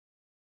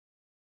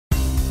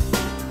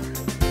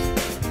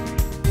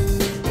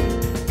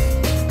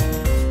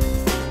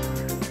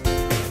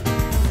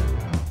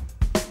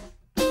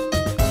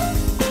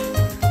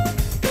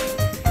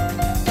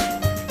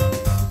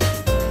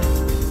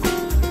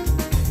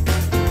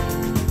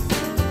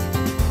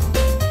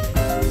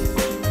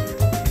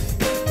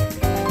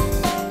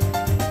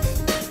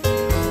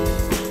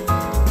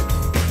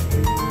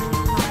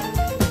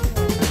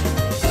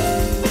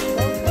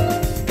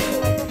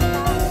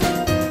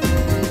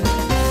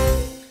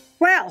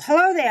Well,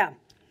 hello there.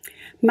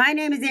 My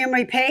name is Anne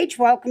Marie Page.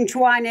 Welcome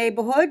to our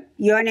neighborhood,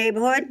 your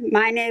neighborhood,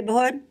 my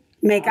neighborhood,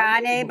 make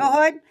our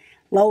neighborhood.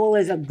 Lowell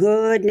is a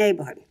good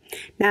neighborhood.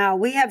 Now,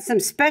 we have some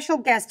special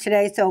guests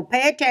today, so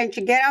pay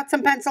attention. Get out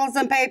some pencils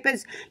and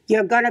papers.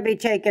 You're going to be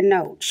taking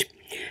notes.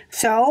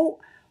 So,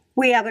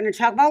 we are going to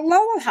talk about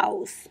Lowell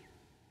House.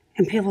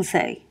 And people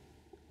say,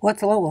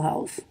 what's Lowell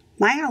House?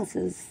 My house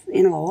is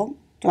in Lowell.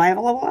 Do I have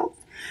a Lowell House?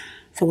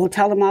 So we'll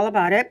tell them all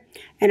about it.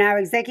 And our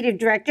executive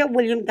director,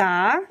 William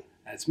Garr.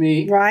 That's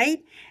me.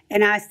 Right.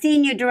 And our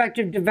senior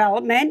director of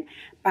development,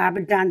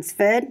 Barbara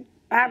Dunsford.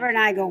 Barbara and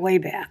I go way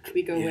back.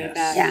 We go way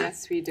back. Yeah.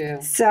 Yes, we do.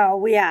 So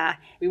we are.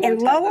 We won't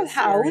and tell Lowell those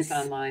stories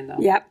House, online, though.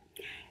 Yep,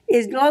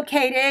 is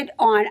located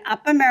on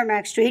Upper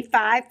Merrimack Street,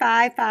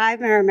 555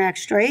 Merrimack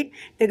Street.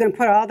 They're going to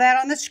put all that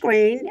on the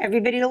screen.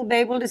 Everybody will be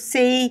able to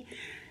see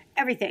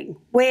everything.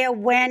 Where,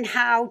 when,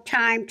 how,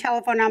 time,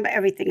 telephone number,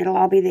 everything. It'll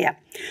all be there.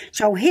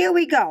 So here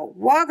we go.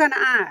 We're going to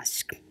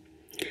ask.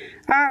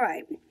 All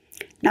right.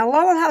 Now,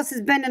 Lowell House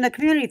has been in the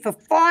community for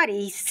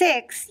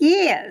 46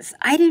 years.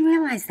 I didn't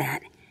realize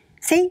that.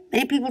 See,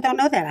 many people don't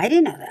know that. I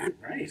didn't know that.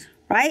 Right.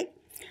 Right?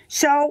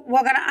 So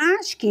we're going to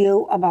ask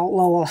you about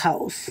Lowell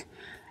House.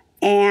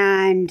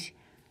 And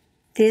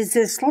there's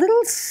this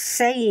little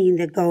saying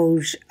that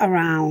goes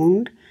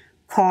around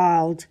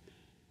called,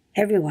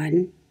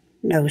 everyone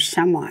knows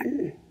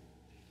someone.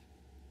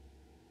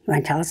 You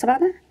want to tell us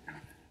about it?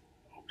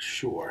 Oh,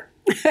 sure.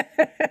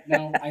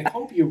 Now, I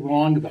hope you're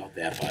wrong about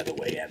that, by the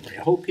way, Anne Marie.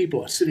 I hope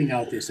people are sitting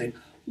out there saying,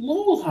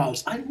 Lowell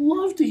House, I'd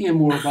love to hear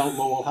more about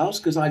Lowell House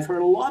because I've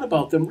heard a lot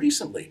about them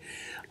recently.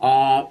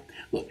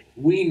 Look,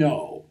 we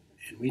know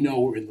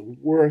we're in the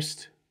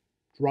worst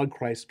drug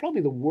crisis,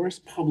 probably the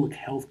worst public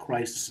health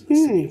crisis in the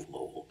city of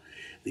Lowell.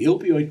 The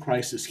opioid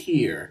crisis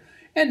here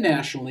and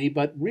nationally,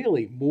 but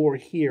really more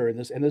here in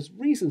this, and there's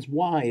reasons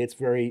why it's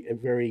very,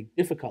 very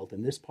difficult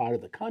in this part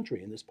of the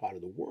country, in this part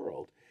of the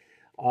world.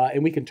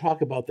 And we can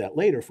talk about that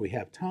later if we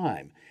have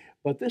time.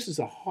 But this is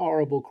a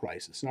horrible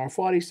crisis. In our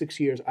 46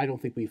 years, I don't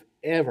think we've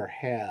ever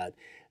had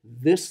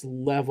this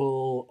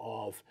level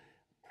of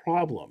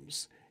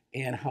problems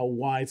and how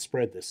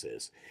widespread this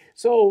is.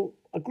 So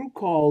a group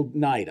called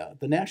NIDA,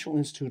 the National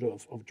Institute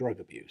of Drug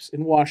Abuse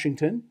in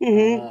Washington,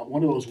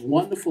 one of those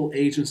wonderful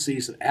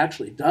agencies that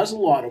actually does a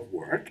lot of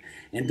work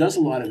and does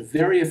a lot of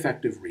very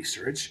effective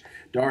research.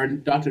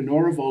 Dr.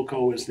 Nora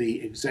Volko is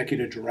the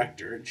executive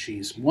director, and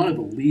she's one of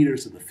the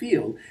leaders in the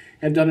field,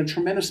 have done a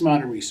tremendous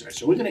amount of research.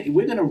 So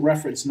we're gonna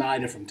reference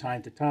NIDA from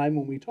time to time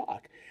when we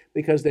talk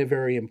because they're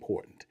very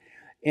important.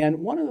 And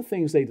one of the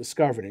things they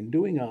discovered in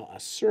doing a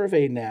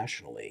survey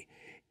nationally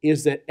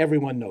is that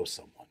everyone knows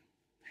someone.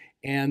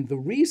 And the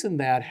reason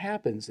that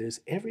happens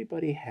is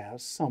everybody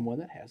has someone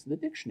that has an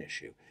addiction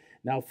issue.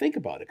 Now think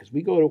about it, because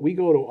we go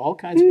to all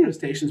kinds of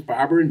presentations,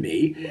 Barbara and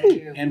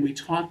me, and we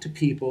talk to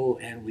people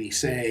and we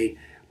say,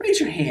 raise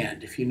your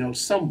hand if you know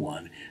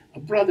someone, a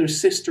brother,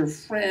 sister,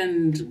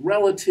 friend,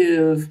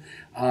 relative,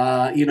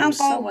 uncle.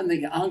 Someone,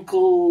 the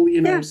uncle,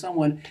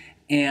 someone.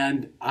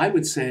 And I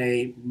would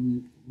say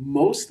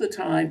most of the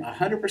time,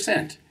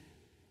 100%,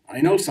 I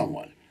know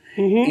someone.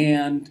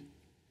 And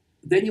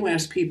then you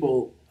ask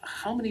people,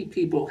 how many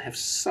people have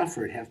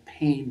suffered, have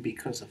pain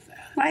because of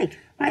that? Right.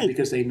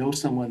 Because they know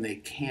someone they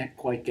can't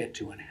quite get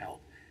to and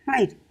help.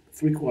 Right.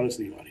 3/4 of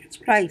the audience.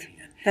 Right.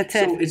 That's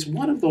it. So it's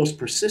one of those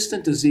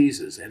persistent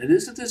diseases, and it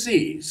is a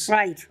disease.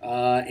 Right.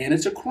 And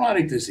it's a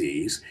chronic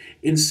disease.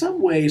 In some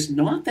ways,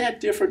 not that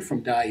different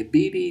from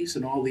diabetes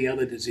and all the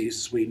other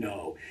diseases we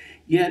know.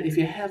 Yet, if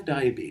you have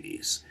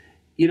diabetes,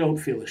 you don't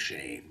feel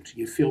ashamed.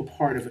 You feel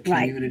part of a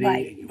community,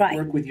 and you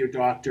work with your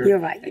doctor. You're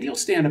right. And you'll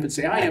stand up and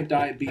say, I have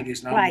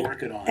diabetes, and I'm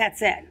working on it.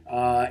 That's it.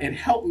 And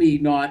help me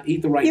not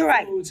eat the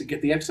right foods and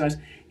get the exercise.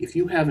 If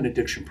you have an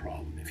addiction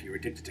problem, if you're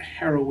addicted to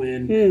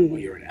heroin, or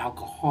you're an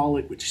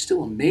alcoholic, which is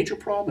still a major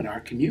problem in our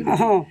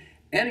community,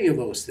 any of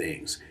those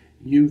things,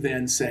 you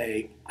then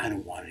say, I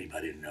don't want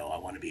anybody to know. I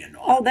want to be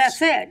anonymous. Oh,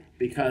 that's it.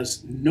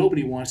 Because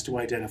nobody wants to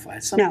identify.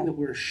 It's something that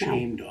we're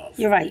ashamed of.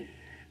 You're right.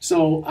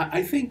 So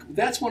I think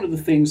that's one of the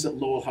things that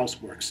Lowell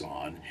House works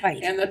on,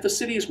 and that the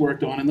city has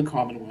worked on in the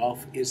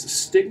Commonwealth, is the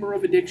stigma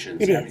of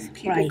addictions, having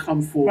people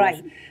come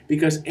forth,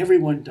 because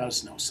everyone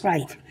does know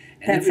someone,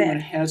 and everyone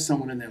has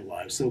someone in their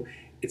lives. So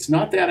it's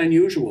not that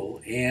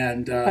unusual,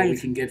 and we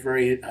can get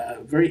very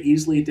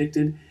easily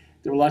addicted.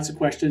 There are lots of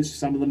questions,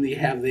 some of them that you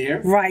have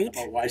there,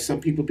 about why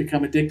some people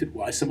become addicted,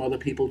 why some other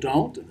people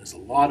don't, and there's a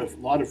lot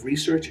of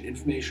research and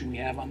information we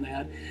have on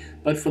that.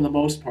 But for the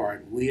most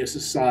part, we as a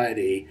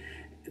society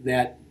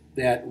that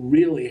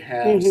really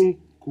has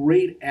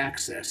great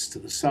access to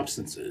the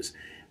substances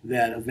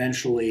that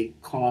eventually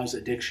cause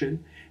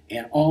addiction,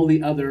 and all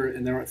the other,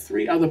 and there are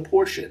 3 other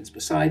portions,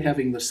 beside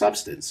having the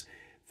substance,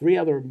 3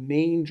 other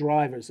main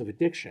drivers of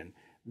addiction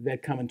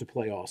that come into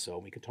play also.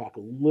 We could talk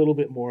a little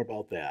bit more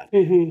about that.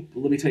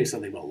 But let me tell you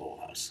something about Lowell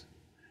House.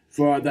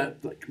 For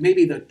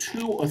maybe the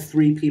 2 or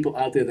 3 people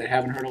out there that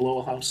haven't heard of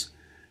Lowell House,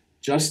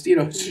 just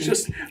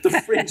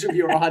the fringe of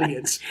your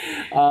audience.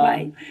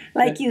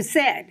 Like you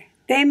said,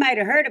 They might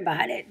have heard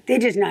about it. They're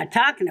just not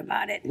talking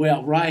about it.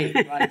 Well,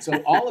 right. So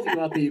all of you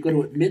out there, you've got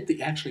to admit that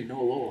you actually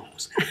know Lowell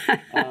House.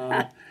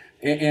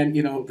 And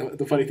you know,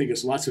 the funny thing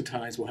is, lots of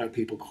times we'll have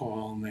people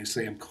call and they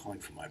say, "I'm calling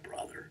for my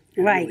brother."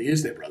 And Right. It really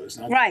is their brother. It's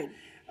not. Right.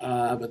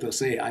 But they'll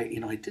say,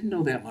 I didn't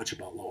know that much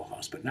about Lowell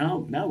House, but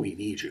now we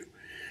need you.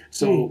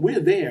 So we're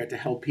there to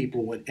help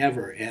people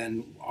whenever,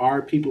 and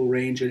our people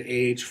range in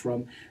age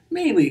from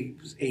mainly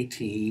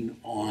 18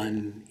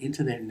 on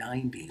into their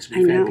 90s.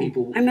 I know. Had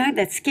people. I know,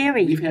 that's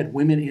scary. We've had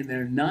women in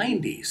their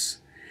 90s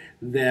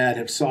that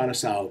have sought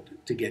us out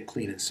to get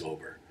clean and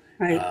sober.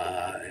 Right.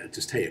 I'll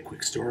just tell you a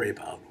quick story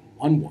about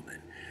one woman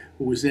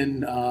who was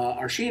in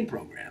our Sheehan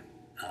program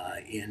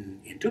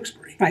in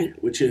Tewksbury,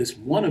 Right. which is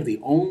one of the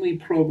only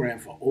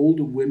programs for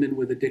older women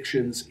with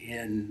addictions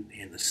in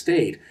the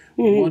state.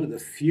 One of the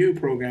few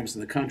programs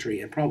in the country,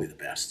 and probably the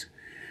best.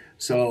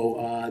 So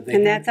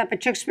and that's up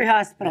at Tewksbury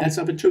Hospital. That's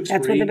up at Tewksbury.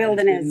 That's where the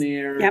building it's been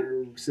is.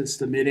 there since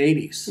the mid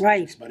 80s.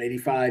 Right. It's about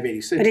 85,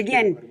 86. But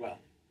again, quite well.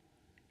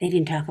 they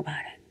didn't talk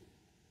about it.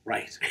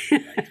 Right.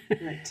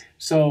 Right.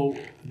 So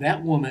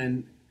that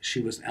woman, she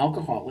was an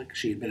alcoholic.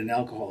 She had been an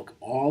alcoholic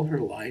all her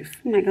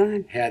life. Oh my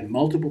God. Had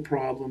multiple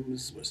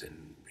problems, was in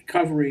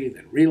recovery,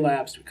 then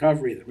relapsed,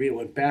 recovery, then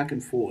went back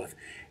and forth,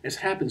 as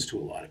happens to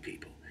a lot of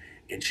people.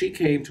 And she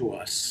came to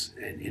us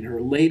in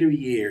her later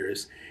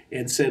years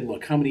and said,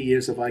 "Look, how many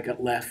years have I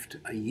got left?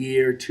 A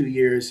year, 2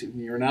 years in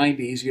your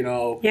 90s, you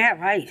know." Yeah,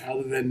 right.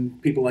 Other than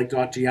people like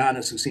Dr.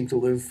 Giannis, who seem to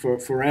live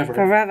forever.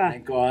 Forever.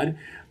 Thank God.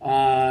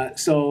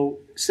 So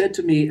said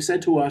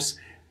to us,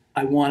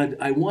 I want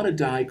to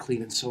die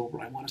clean and sober.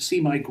 I want to see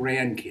my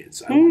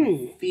grandkids. I want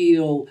to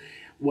feel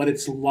what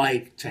it's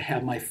like to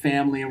have my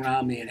family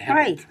around me and have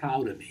them Right.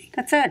 proud of me.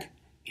 That's it.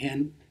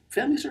 And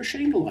families are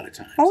ashamed a lot of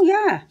times. Oh,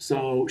 yeah.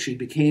 So she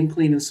became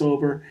clean and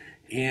sober,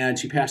 and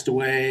she passed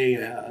away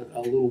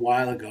a little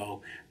while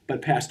ago,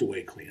 but passed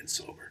away clean and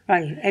sober,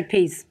 Right. At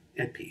peace.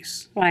 at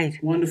peace. Right.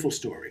 Wonderful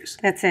stories.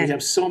 That's We it.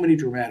 have so many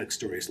dramatic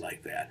stories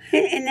like that.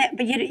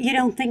 But you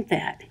don't think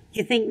that.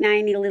 You think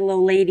 90, little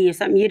old lady or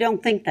something. You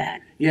don't think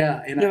that.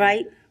 Yeah, and You're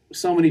right.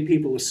 So many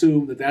people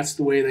assume that that's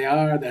the way they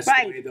are. That's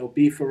Right. the way they'll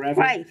be forever.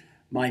 Right.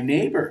 My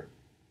neighbor,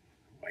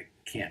 who I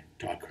can't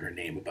talk her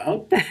name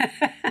about,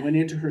 went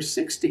into her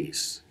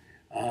 60s,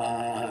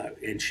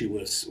 and she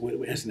was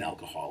as an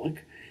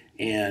alcoholic,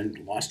 and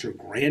lost her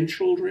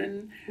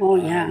grandchildren. Oh,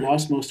 yeah.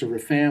 Lost most of her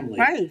family.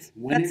 Right.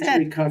 Went That's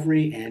into it.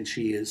 recovery, and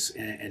she is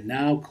and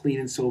now clean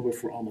and sober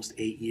for almost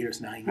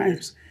 9 Right.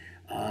 years.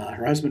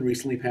 Her husband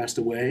recently passed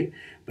away,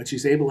 but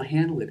she's able to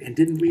handle it and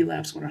didn't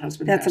relapse when her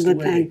husband That's a passed good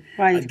away. thing.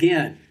 Right.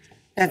 Again,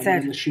 That's someone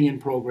it. in the Sheehan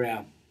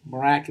program,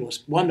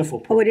 miraculous, wonderful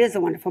Oh, program. it is a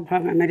wonderful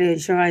program. It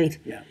is. You're right.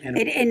 Yeah, And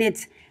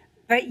it's,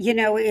 but you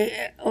know,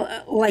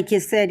 like you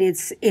said,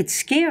 it's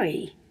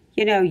scary.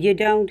 You know, you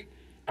don't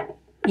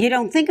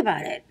think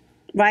about it,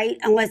 right?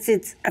 Unless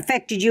it's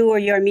affected you or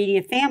your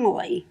immediate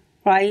family,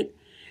 right?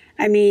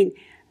 I mean,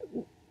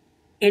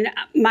 in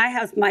my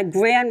house, my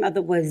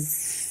grandmother was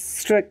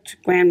strict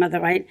grandmother,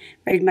 right?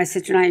 Raised my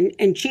sister and I,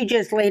 and she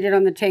just laid it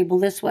on the table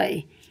this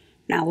way.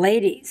 Now,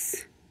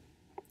 ladies,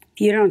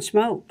 if you don't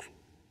smoke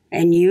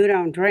and you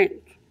don't drink,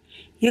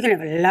 you can have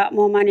a lot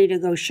more money to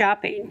go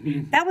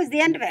shopping. That was the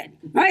end of it,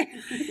 right?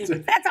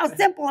 That's how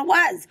simple it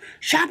was.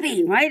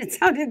 Shopping, right? It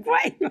sounded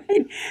great,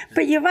 right?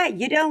 But you're right.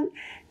 You don't.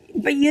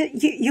 But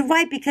you're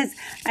right, because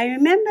I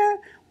remember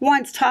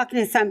once talking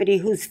to somebody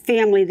whose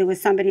family, there was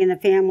somebody in the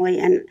family,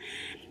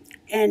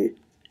 and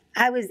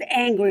I was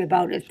angry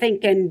about it,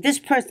 thinking this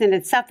person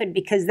had suffered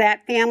because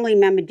that family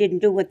member didn't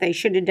do what they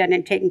should have done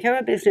in taking care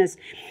of business.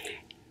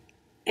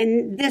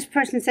 And this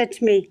person said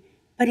to me,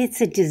 "But it's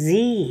a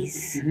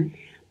disease."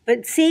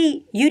 But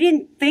see, you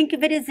didn't think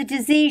of it as a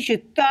disease. You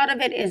thought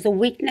of it as a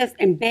weakness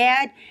and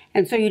bad,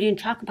 and so you didn't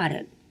talk about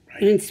it.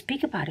 You didn't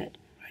speak about it.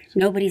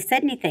 Nobody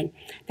said anything.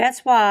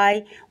 That's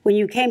why when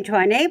you came to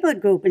our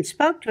neighborhood group and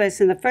spoke to us,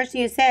 and the first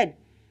thing you said,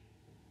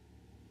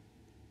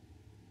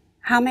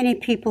 "How many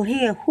people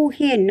here, who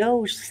here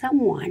knows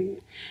someone?"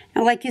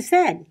 And like you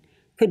said,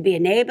 could be a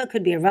neighbor,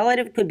 could be a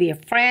relative, could be a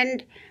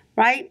friend,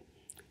 right?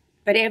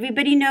 But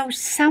everybody knows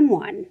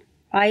someone,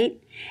 right?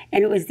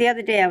 And it was the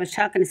other day I was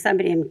talking to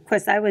somebody, and of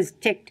course I was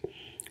ticked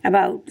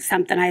about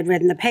something I had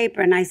read in the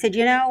paper, and I said,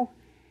 you know,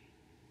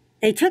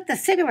 they took the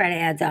cigarette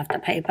ads off the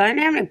paper. I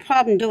didn't have any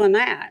problem doing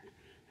that.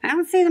 I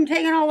don't see them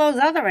taking all those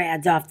other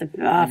ads off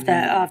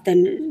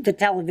the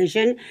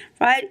television,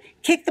 right?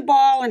 Kick the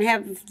ball and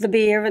have the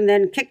beer, and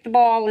then kick the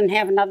ball and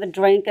have another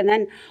drink, and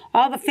then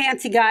all the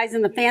fancy guys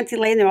in the fancy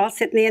lane, they're all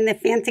sitting there in their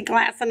fancy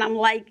glass, and I'm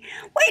like,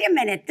 wait a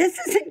minute, this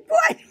isn't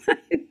good.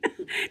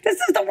 This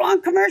is the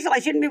wrong commercial. I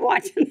shouldn't be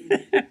watching,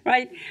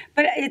 right?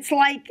 But it's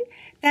like,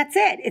 that's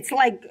it. It's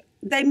like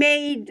they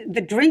made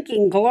the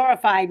drinking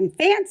glorified and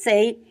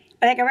fancy,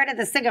 but I got rid of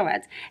the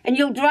cigarettes. And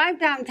you'll drive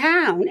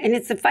downtown, and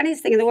it's the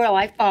funniest thing in the world.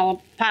 I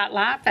fall apart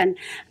laughing.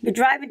 You're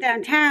driving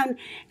downtown,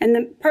 and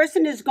the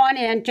person has gone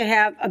in to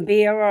have a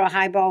beer or a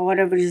highball,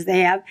 whatever it is they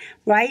have,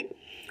 right?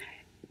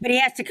 but he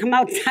has to come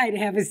outside to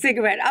have a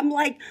cigarette. I'm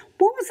like,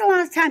 when was the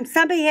last time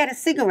somebody had a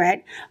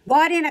cigarette,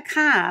 got in a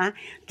car,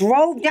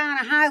 drove down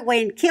a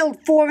highway and killed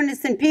 4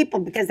 innocent people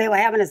because they were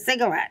having a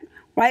cigarette,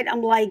 right?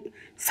 I'm like,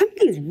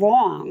 something's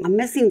wrong. I'm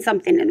missing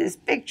something in this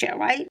picture,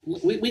 right?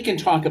 We can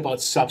talk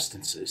about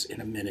substances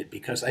in a minute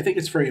because I think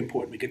it's very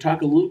important. We can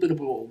talk a little bit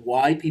about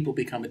why people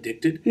become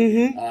addicted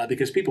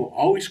because people are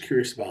always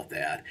curious about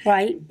that.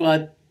 Right.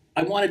 But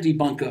I want to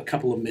debunk a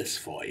couple of myths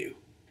for you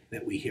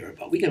that we hear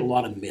about. We get a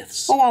lot of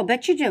myths. Oh, I'll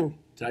bet you do.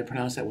 Did I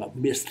pronounce that well?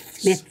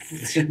 Myths.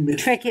 Myths.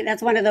 Myths. Tricky.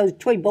 That's one of those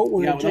toy boat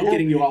words. Yeah, without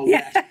getting you all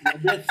waxed.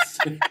 Myths.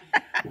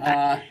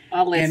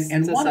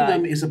 And one of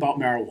them is about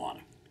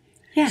marijuana.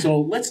 Yeah.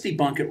 So let's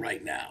debunk it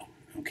right now,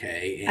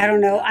 okay? And, I don't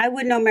know. I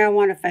would know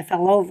marijuana if I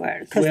fell over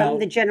because I'm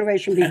the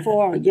generation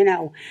before,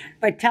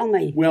 But tell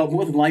me. Well,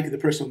 more than likely the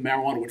person with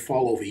marijuana would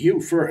fall over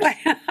you first.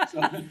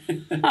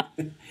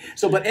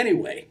 But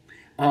anyway,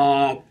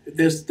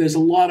 there's a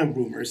lot of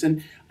rumors,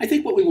 and I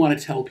think what we want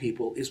to tell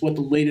people is what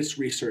the latest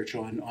research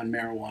on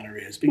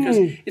marijuana is, because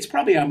it's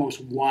probably our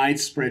most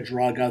widespread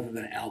drug other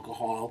than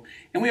alcohol,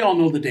 and we all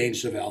know the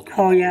dangers of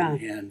alcohol. Oh, yeah.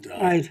 And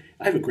right.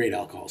 I have a great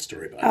alcohol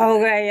story about it.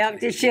 Okay, you have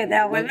to share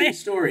that with me.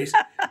 Stories.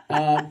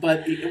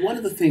 But one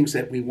of the things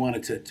that we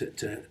wanted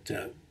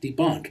to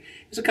debunk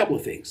is a couple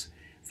of things.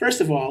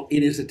 First of all,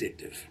 it is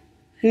addictive.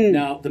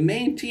 Now, the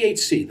main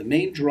THC, the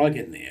main drug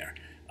in there,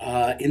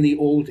 in the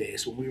old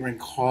days when we were in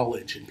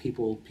college and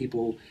people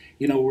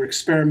were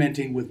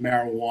experimenting with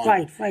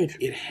marijuana. Right.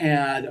 It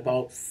had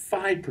about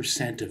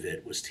 5% of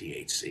it was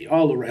THC.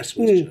 All the rest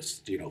was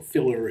just,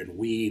 filler and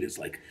weed. It's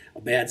like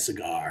a bad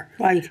cigar.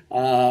 Right.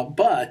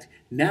 But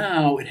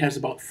now it has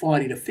about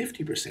 40 to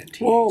 50%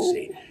 THC.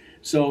 Whoa.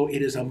 So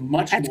it is a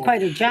much That's more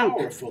quite a jump.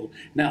 powerful.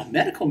 Now,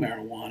 medical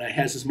marijuana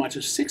has as much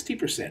as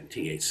 60%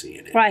 THC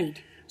in it.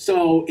 Right.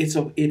 So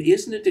it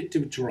is an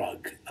addictive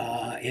drug,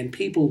 and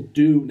people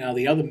do. Now,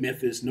 the other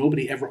myth is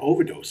nobody ever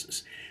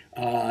overdoses.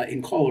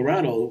 In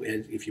Colorado,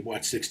 if you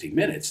watch 60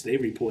 Minutes, they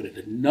reported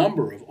a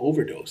number of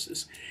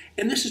overdoses.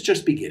 And this is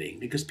just beginning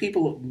because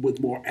people with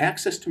more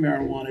access to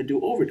marijuana do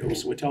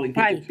overdose. So we're telling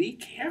people, be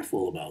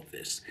careful about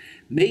this.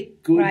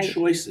 Make good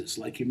choices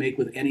like you make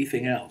with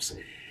anything else.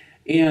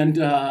 And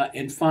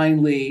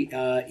finally,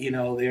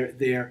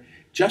 they're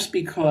just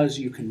because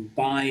you can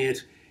buy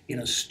it in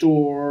a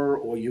store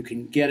or you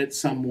can get it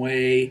some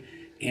way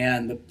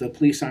and the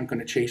police aren't going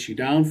to chase you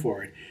down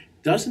for it,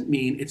 doesn't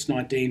mean it's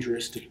not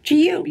dangerous to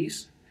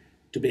babies,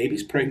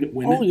 pregnant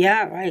women. Oh,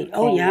 yeah, right.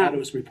 Colorado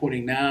is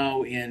reporting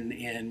now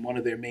in one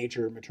of their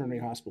major maternity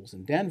hospitals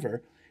in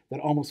Denver that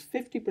almost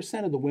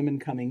 50% of the women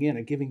coming in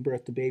are giving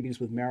birth to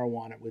babies with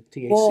marijuana, with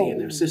THC in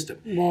their system.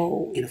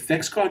 Whoa. It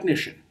affects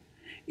cognition.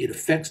 It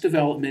affects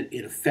development.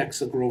 It affects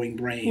a growing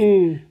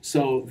brain.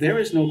 So there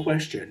is no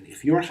question.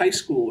 If your high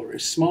schooler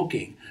is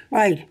smoking,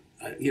 2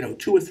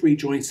 or 3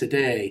 joints a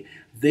day,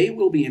 they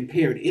will be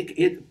impaired.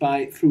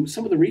 Through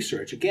some of the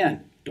research.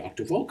 Again,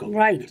 Dr. Volko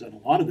has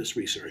done a lot of this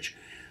research.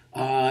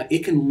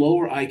 It can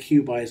lower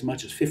IQ by as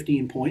much as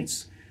 15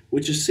 points,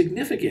 which is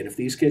significant if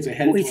these kids are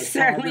headed to a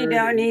certainly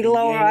don't need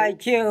lower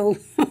IQ.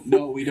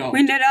 No, we don't.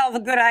 We need all the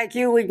good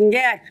IQ we can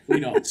get.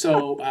 We don't.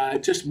 So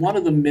just one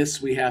of the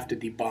myths we have to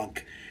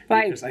debunk.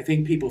 Because I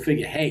think people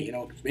figure, hey,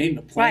 it's made in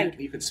the plant.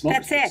 You can smoke.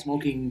 That's it.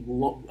 Smoking,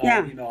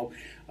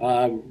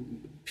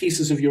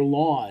 pieces of your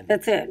lawn.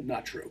 That's it.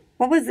 Not true.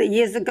 What was it?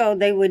 Years ago,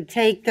 they would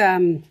take,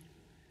 in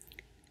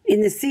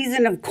the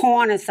season of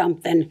corn or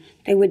something,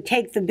 they would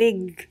take the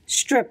big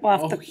strip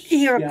off the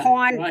ear of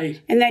corn,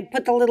 and they'd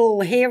put the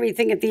little hairy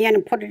thing at the end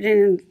and put it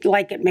in,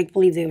 make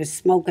believe they were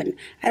smoking.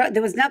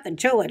 There was nothing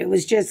to it. It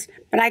was just,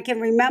 but I can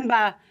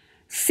remember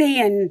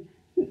seeing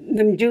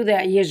them do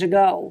that years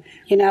ago,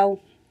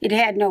 It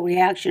had no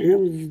reaction. It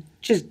was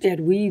just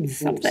dead weeds,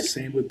 something. Well,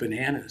 same with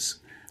bananas.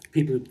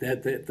 People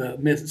the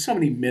myths, so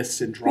many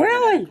myths in drug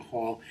and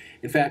alcohol.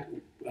 In fact,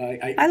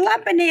 I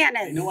love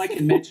bananas. I know I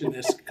can mention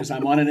this because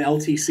I'm on an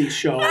LTC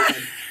show,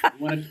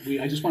 and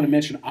I just want to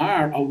mention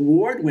our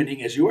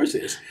award-winning, as yours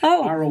is,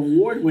 our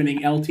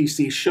award-winning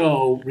LTC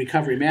show,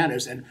 Recovery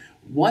Matters, and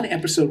one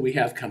episode we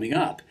have coming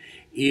up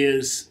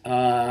is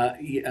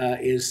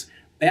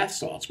bath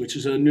salts, which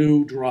is a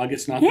new drug.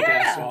 It's not the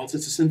bath salts.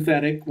 It's a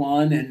synthetic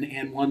one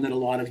and one that a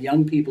lot of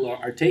young people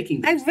are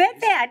taking. I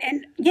read that,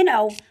 and,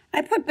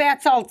 I put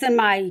bath salts in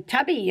my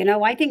tubby,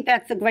 I think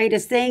that's the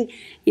greatest thing.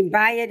 You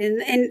buy it,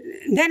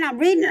 and then I'm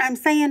reading it, I'm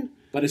saying...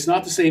 But it's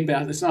not the same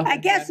bath. It's not. I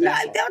guess not.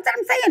 That's what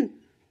I'm saying.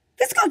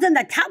 This goes in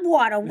the tub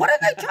water. What are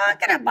they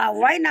talking about,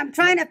 right? And I'm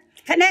trying to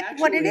connect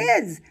what it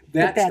is.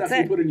 That stuff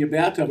you put in your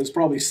bathtub is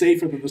probably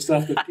safer than the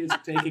stuff that kids are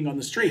taking on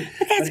the street.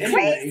 But that's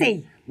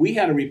crazy. We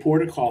had a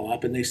reporter call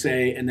up, and they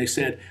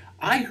said,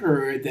 I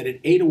heard that it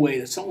ate away,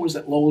 that someone was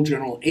at Lowell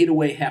General, ate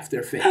away half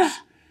their face.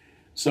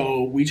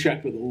 So we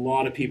checked with a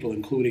lot of people,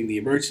 including the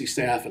emergency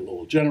staff at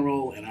Lowell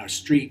General and our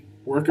street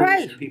workers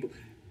and people.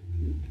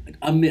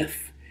 A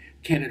myth.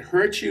 Can it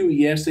hurt you?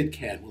 Yes, it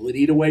can. Will it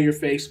eat away your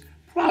face?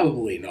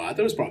 Probably not.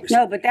 There was probably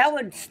but that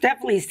would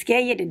definitely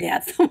scare you to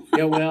death.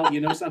 Yeah, well,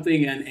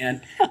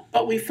 something,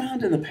 but we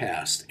found in the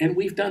past, and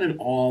we've done it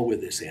all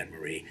with this, Anne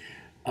Marie,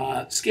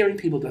 Scaring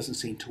people doesn't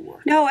seem to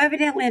work. No,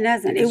 evidently it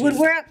doesn't. It would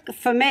work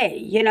for me,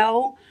 you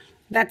know.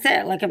 That's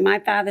it. Like if my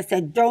father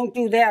said, "Don't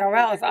do that," or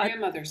else. My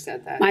grandmother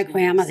said that. My to me.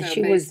 grandmother, So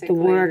she was the basically-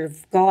 word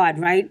of God,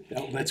 right?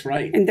 Oh, that's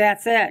right. And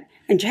that's it.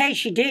 And hey,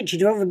 she did. She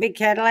drove a big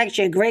Cadillac.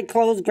 She had great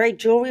clothes, great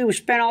jewelry. We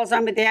spent all the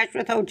time at the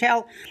Ashworth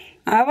Hotel.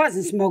 I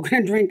wasn't smoking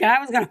and drinking. I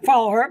was going to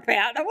follow her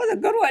path. That was a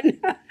good one.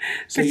 But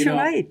So, you're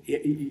right.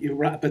 You're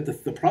right. But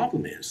the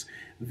problem is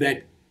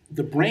that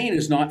the brain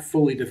is not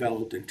fully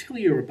developed until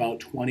you're about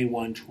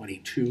 21,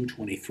 22,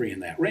 23 in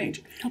that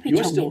range. Nobody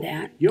told me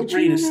that. Your Did you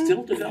brain know is that?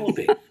 still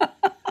developing.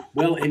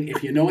 Well, and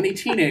if you know any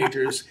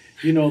teenagers,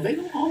 you know they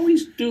don't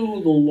always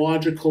do the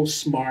logical,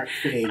 smart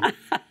thing.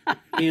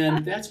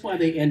 And that's why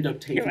they end up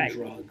taking right.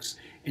 drugs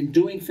and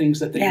doing things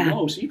that they Yeah.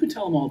 know. So you can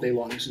tell them all day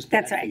long, this is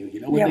bad That's for right. you. You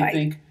know what You're they right.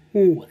 think?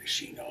 What does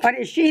she know? What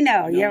does she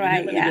know? You know, You're and then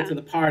right, when they yeah. get to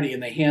the party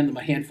and they hand them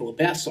a handful of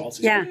bath salts,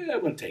 they say, Yeah.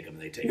 I'm going to take them,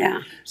 and they take Yeah.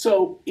 them.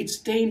 So it's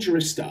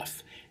dangerous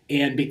stuff.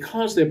 And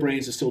because their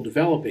brains are still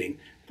developing,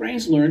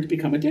 brains learn to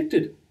become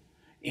addicted.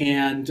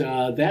 And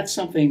that's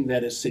something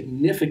that is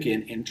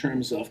significant in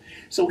terms of.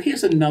 So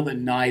here's another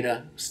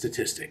NIDA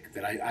statistic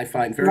that I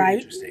find very Right.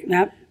 interesting.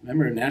 Yep.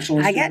 Remember, National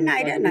I Institute got of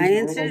NIDA, Drug NIDA Abuse,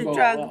 Institute of all-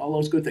 Drug. all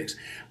those good things.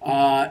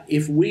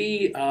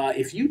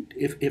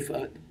 If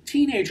a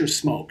teenager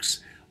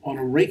smokes on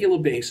a regular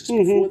basis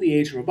Mm-hmm. before the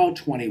age of about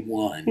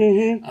 21,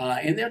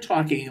 and they're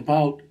talking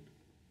about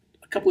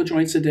a couple of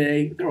joints a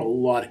day, there are a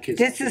lot of kids.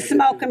 This out there is that do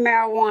smoking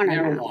marijuana.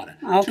 marijuana.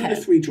 Now. 2 Okay.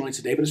 to 3 joints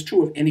a day, but it's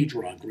true of any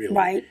drug, really.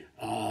 Right.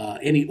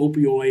 Any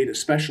opioid,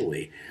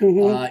 especially.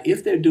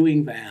 If they're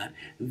doing that,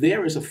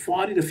 there is a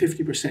 40 to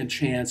 50%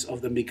 chance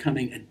of them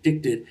becoming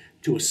addicted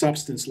to a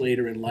substance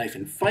later in life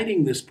and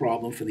fighting this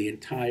problem for their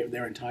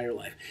entire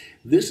life.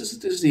 This is a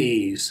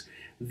disease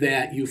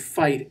that you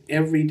fight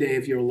every day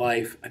of your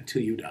life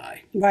until you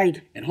die.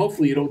 Right. And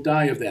hopefully you don't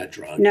die of that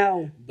drug.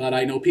 No. But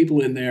I know people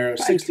in their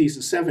 60s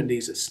and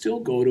 70s that still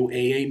go to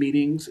AA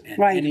meetings and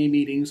Right. NA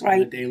meetings on a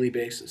Right. daily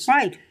basis.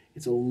 Right.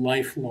 It's a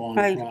lifelong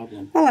Right.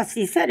 problem. Well, as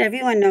you said,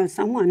 everyone knows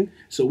someone.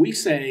 So we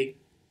say,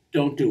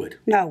 don't do it.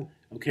 No.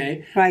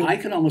 Okay? Right. I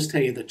can almost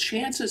tell you the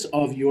chances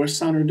of your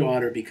son or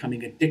daughter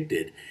becoming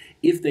addicted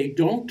if they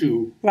don't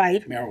do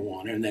Right.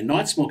 marijuana and they're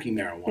not smoking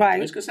marijuana,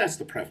 Right. because that's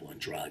the prevalent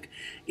drug,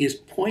 is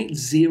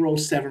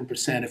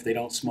 0.07% if they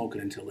don't smoke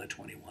it until they're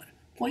 21.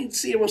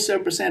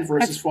 0.07%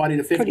 versus That's 40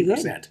 to pretty good.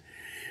 50%.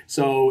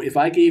 So if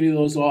I gave you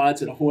those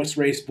odds in a horse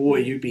race, boy,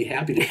 you'd be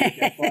happy to take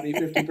that 40,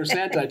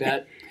 50%, I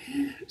bet.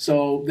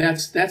 So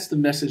that's the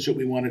message that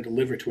we want to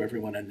deliver to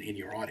everyone in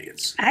your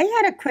audience. I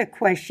had a quick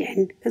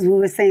question because we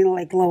were saying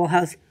like Lowell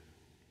House.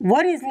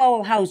 What is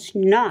Lowell House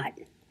not?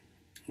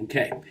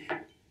 Okay.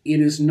 It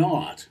is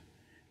not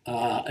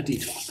a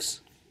detox.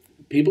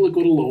 People that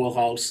go to Lowell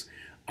House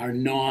are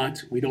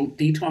not, we don't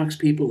detox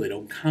people, they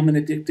don't come in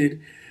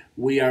addicted.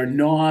 We are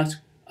not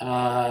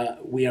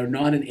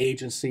an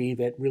agency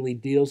that really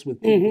deals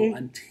with people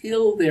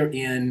until they're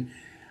in,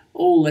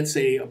 let's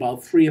say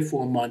about 3 or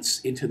 4 months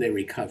into their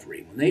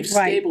recovery. When they've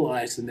Right.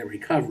 stabilized in their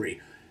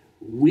recovery,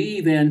 we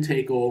then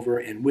take over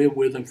and we're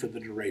with them for the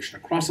duration,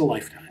 across a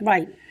lifetime.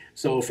 Right.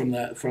 So from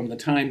the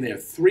time they're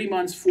 3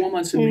 months, 4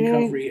 months in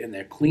recovery, and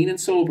they're clean and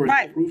sober, and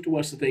Right. they prove to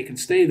us that they can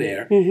stay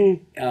there,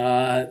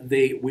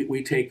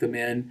 we take them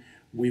in.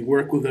 We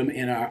work with them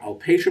in our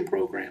outpatient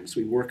programs.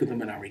 We work with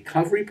them in our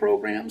recovery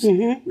programs,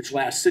 which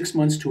last 6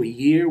 months to a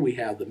year. We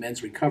have the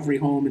Men's Recovery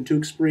Home in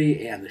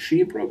Tewksbury and the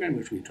Sheen program,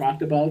 which we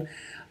talked about.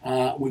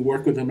 We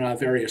work with them in our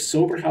various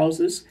sober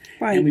houses.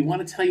 Right. And we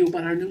want to tell you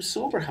about our new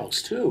sober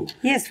house, too.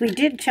 Yes, we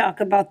did talk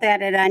about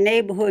that at our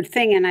neighborhood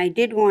thing, and I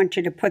did want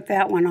you to put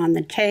that one on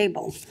the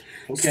table.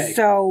 Okay.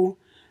 So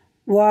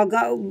we're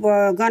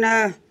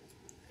gonna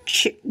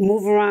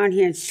move around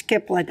here and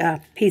skip like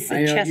a piece of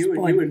I know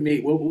chessboard. you and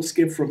me, we'll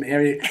skip from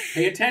area.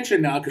 Pay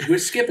attention now, because we're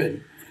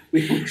skipping.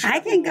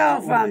 I can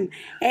go from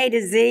A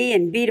to Z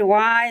and B to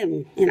Y,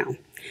 and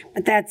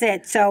but that's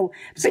it. So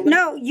but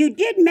no, you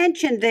did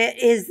mention that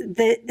is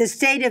the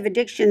state of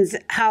addictions,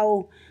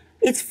 how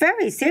it's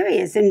very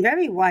serious and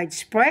very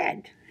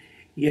widespread.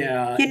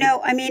 Yeah.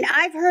 I mean,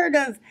 I've heard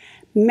of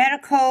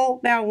medical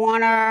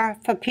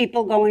marijuana for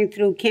people going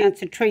through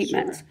cancer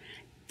treatments. Sure.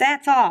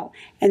 That's all.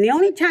 And the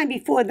only time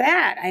before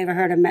that I ever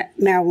heard of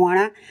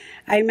marijuana,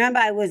 I remember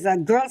I was a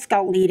Girl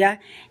Scout leader,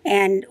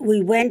 and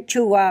we went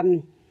to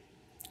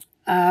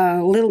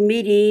a little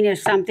meeting or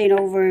something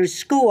over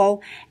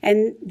school,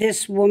 and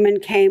this woman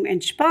came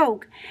and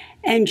spoke,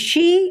 and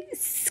she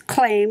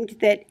claimed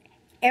that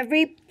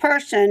every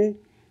person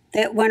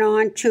that went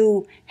on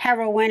to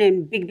heroin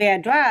and big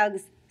bad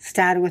drugs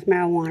started with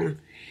marijuana.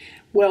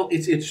 Well,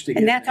 it's interesting.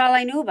 And that's all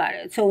I knew about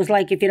it. So it was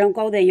like, if you don't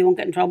go there, you won't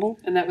get in trouble.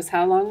 And that was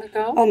how long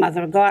ago? Oh,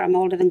 mother of God, I'm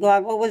older than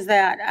God. What was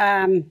that?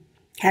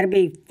 Had to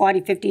be 40,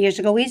 50 years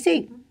ago.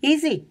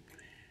 Easy.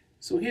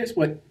 So here's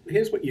what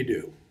you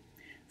do.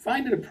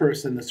 Find a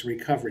person that's a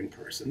recovering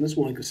person, that's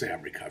willing to say,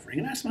 I'm recovering,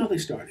 and ask them how they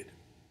started.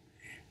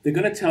 They're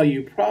going to tell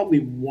you probably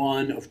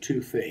one of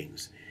two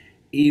things.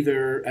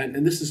 either,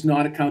 and this is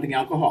not accounting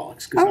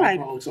alcoholics, because All right.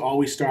 alcoholics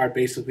always start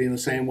basically in the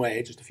same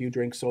way, just a few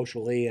drinks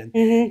socially, and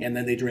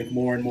then they drink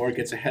more and more, it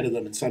gets ahead of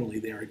them, and suddenly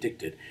they're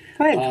addicted.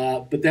 Right.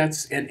 But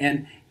that's,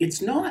 and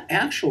it's not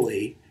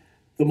actually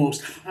the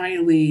most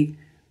highly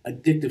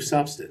addictive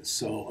substance.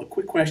 So a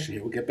quick question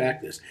here, we'll get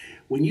back to this.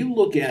 When you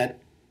look at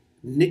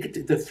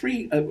nicotine, the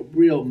three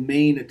real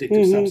main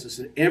addictive substances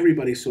that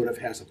everybody sort of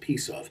has a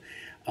piece of,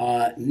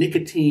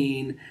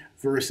 nicotine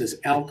versus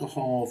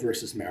alcohol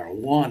versus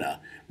marijuana,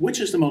 which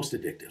is the most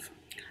addictive?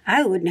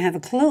 I wouldn't have a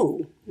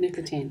clue.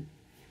 Nicotine.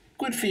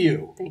 Good for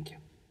you. Thank you.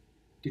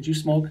 Did you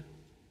smoke?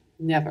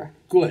 Never.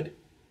 Good.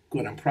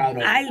 Good. I'm proud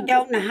of you. I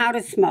don't know how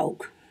to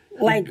smoke.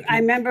 Like, I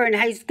remember in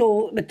high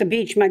school at the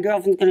beach, my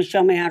girlfriend's going to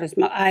show me how to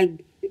smoke. I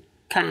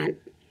can't.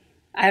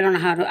 I don't know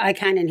how to. I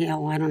can't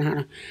inhale. I don't know how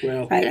to.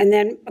 Well. Right. And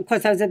then, of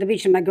course, I was at the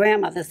beach with my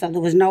grandmother, so there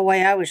was no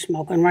way I was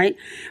smoking, right?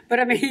 But,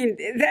 I mean,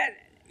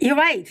 you're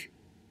right.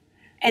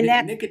 And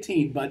that's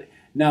nicotine, but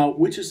now,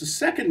 which is the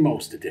second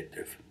most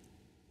addictive?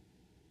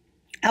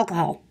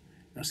 alcohol.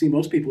 Now, see,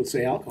 most people would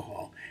say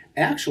alcohol.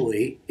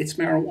 Actually, it's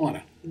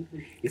marijuana.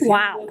 If you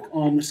Wow. look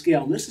on the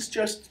scale, and this is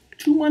just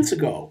 2 months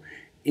ago,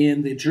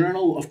 in the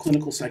Journal of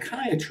Clinical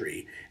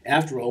Psychiatry,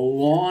 after a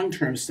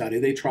long-term study,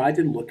 they tried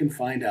to look and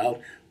find out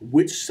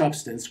which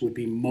substance would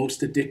be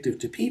most addictive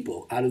to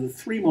people out of the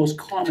three most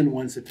common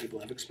ones that people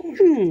have exposure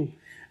to.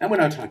 And we're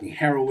not talking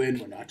heroin,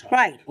 we're not talking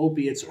Right.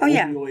 opiates or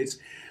yeah. opioids,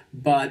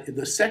 but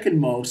the second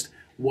most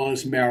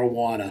was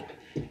marijuana.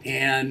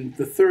 And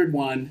the third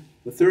one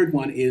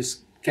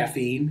is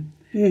caffeine,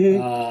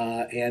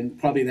 and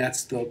probably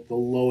that's the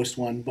lowest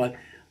one. But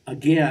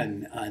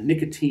again,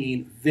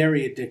 nicotine,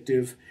 very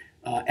addictive.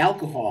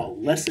 Alcohol,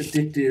 less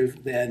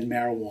addictive than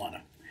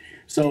marijuana.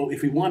 So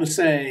if we want to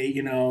say,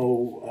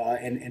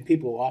 and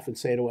people often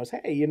say to us,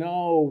 hey,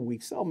 we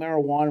sell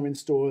marijuana in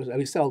stores,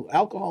 we sell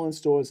alcohol in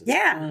stores, it's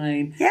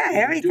fine. Yeah, We've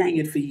been everything. doing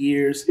it for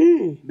years.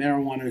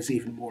 Marijuana is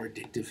even more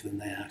addictive than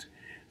that.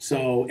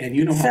 So, and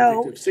you know how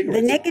So addictive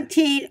cigarettes the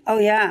nicotine, oh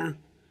yeah,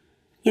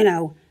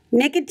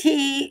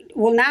 nicotine.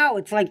 Well, now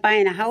it's like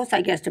buying a house,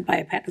 I guess, to buy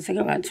a pack of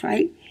cigarettes,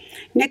 right?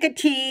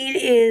 Nicotine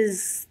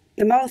is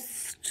the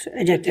most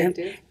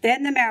addictive.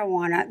 Then the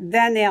marijuana,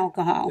 then the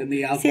alcohol. Then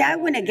the alcohol. See, I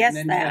wouldn't have guessed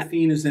and then that.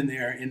 caffeine is in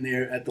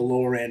there at the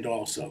lower end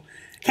also.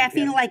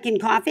 Caffeine, like in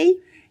coffee.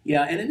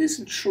 Yeah, and it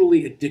isn't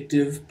truly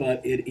addictive,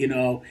 but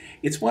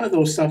it's one of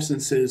those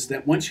substances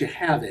that once you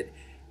have it,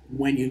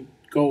 when you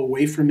go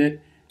away from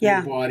it,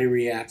 your body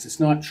reacts. It's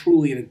not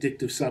truly an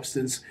addictive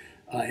substance.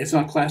 It's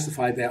not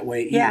classified that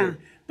way either.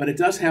 But it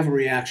does have a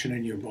reaction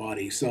in your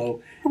body.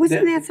 So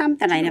Wasn't that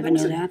something? I never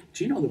knew that.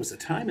 Do you know there was a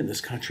time in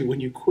this country when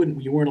you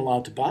weren't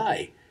allowed to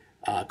buy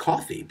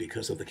coffee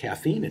because of the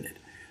caffeine in it?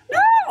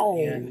 No.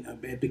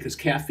 And because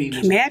caffeine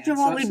was Imagine a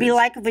bad what we'd be substance.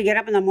 like if we get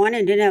up in the morning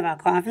and didn't have our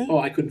coffee. Oh,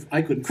 I couldn't.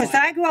 Because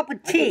I grew up with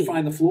I couldn't tea.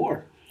 find the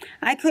floor.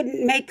 I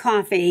couldn't make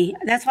coffee.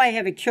 That's why I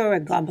have a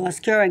Keurig, God bless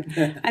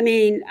Keurig. I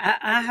mean,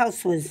 our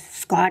house was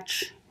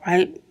Scotch,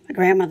 right? My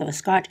grandmother was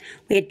Scotch.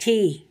 We had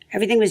tea.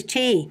 Everything was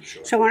tea.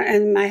 Sure. So,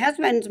 and my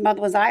husband's mother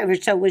was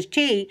Irish, so it was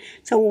tea.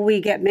 So when we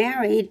get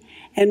married,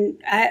 and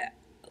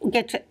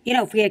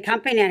if we had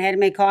company and I had to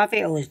make coffee,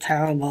 it was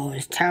terrible. It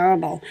was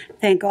terrible.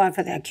 Thank God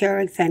for that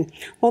Keurig thing.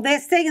 Well,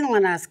 they're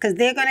signaling us because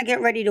they're going to get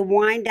ready to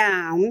wind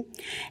down,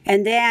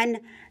 and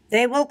then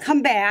they will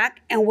come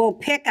back and we'll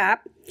pick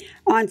up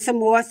on some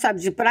more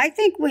subjects. But I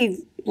think we've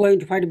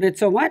learned quite a bit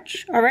so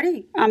much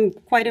already. I'm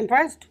quite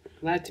impressed.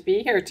 Glad to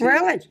be here to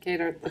Really?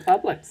 educate the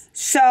public.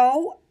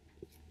 So,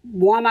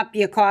 warm up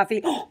your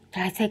coffee. Oh,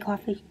 did I say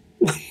coffee?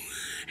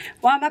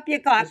 Warm up your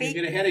You coffee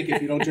get a headache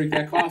if you don't drink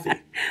that coffee.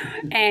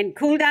 and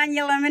cool down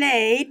your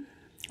lemonade,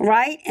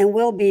 right? And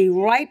we'll be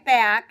right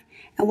back,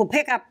 and we'll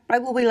pick up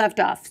right where we left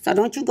off. So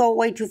don't you go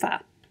away too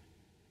far.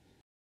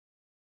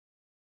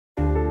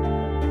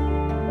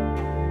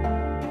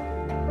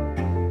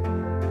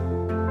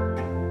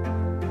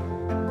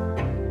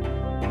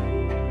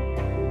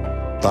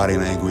 Body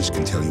language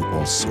can tell you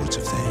all sorts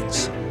of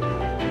things.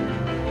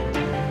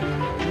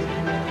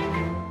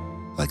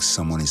 Like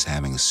someone is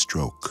having a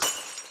stroke.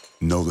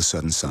 Know the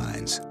sudden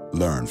signs.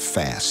 Learn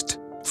fast.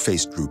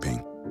 Face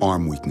drooping,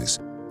 arm weakness,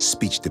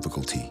 speech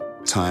difficulty.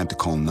 Time to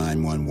call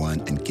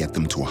 911 and get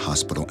them to a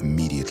hospital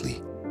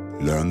immediately.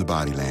 Learn the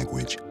body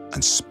language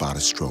and spot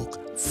a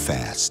stroke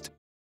fast.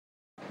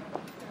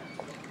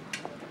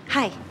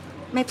 Hi,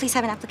 may I please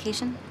have an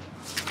application?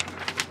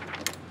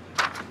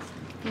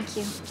 Thank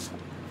you.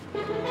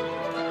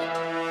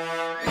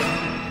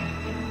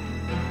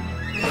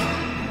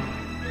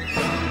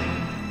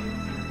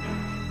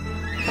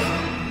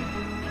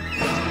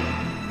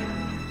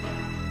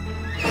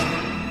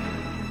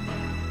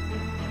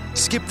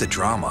 Skip the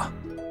drama.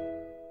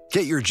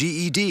 Get your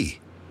GED.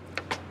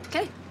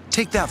 Okay.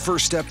 Take that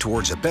first step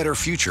towards a better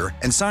future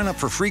and sign up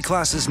for free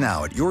classes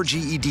now at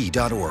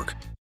yourged.org.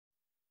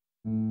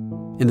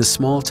 In the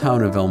small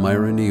town of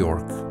Elmira, New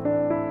York,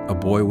 a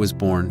boy was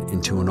born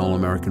into an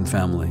all-American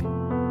family.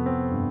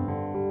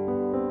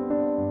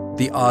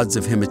 The odds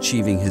of him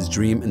achieving his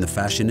dream in the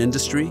fashion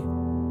industry?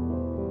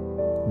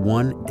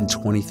 1 in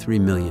 23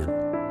 million.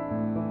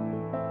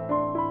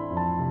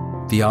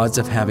 The odds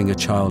of having a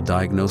child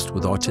diagnosed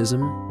with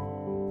autism?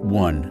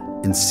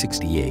 1 in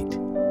 68.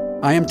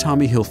 I am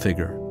Tommy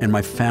Hilfiger, and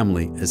my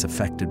family is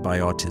affected by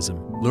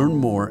autism. Learn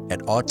more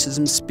at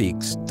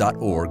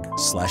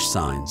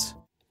autismspeaks.org/signs.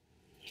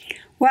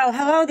 Well,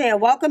 hello there.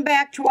 Welcome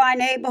back to our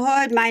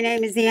neighborhood. My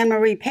name is Anne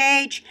Marie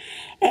Page,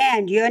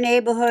 and your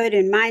neighborhood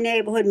and my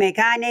neighborhood make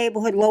our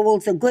neighborhood.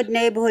 Lowell's a good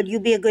neighborhood. You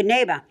be a good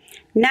neighbor.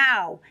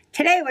 Now,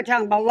 today we're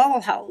talking about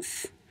Lowell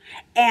House,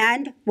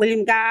 and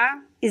William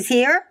Garr is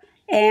here,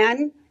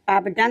 and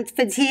Barbara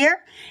Dunsford's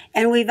here,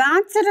 and we've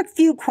answered a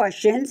few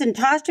questions and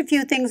tossed a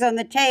few things on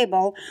the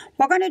table.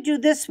 We're going to do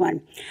this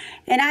one.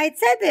 And I had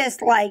said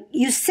this, like,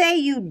 you say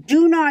you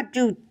do not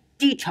do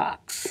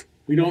detox.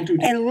 We don't do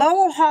And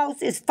Lowell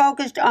House is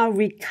focused on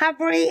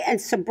recovery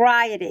and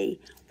sobriety.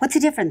 What's the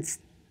difference?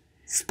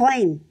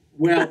 Explain.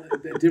 Well,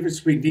 the difference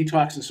between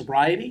detox and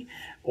sobriety,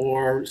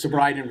 or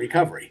sobriety and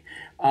recovery.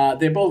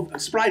 They're both,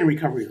 sobriety and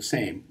recovery are the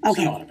same,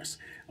 synonymous.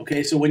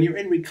 Okay, so when you're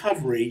in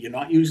recovery, you're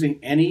not using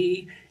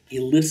any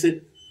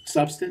illicit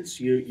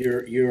substance.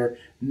 You're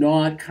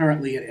not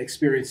currently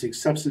experiencing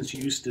substance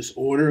use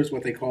disorder, is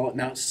what they call it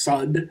now,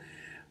 SUD.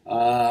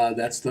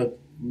 That's the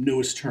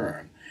newest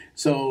term.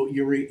 So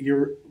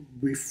you're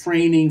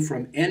refraining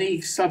from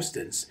any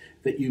substance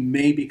that you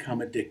may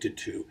become addicted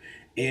to.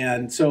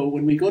 And so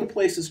when we go to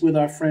places with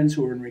our friends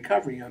who are in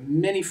recovery,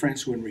 many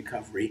friends who are in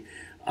recovery,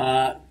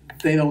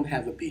 they don't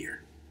have a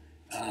beer.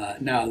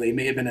 Now, they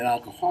may have been an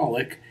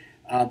alcoholic,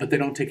 but they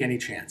don't take any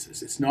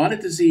chances. It's not a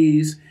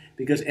disease,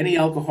 because any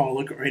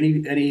alcoholic or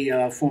any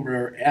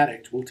former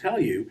addict will tell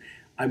you,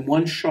 I'm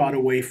one shot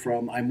away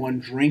from, I'm one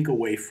drink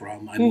away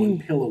from, I'm one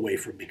pill away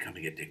from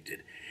becoming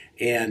addicted.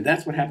 And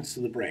that's what happens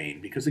to the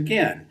brain, because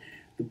again,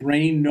 the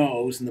brain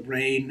knows, and the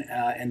brain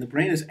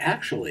is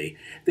actually,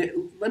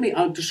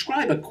 I'll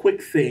describe a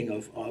quick thing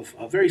of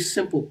a very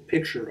simple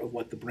picture of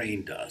what the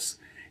brain does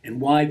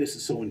and why this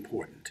is so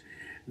important.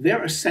 There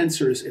are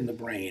sensors in the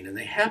brain, and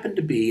they happen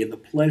to be in the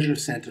pleasure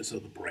centers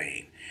of the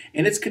brain.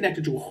 And it's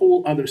connected to a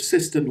whole other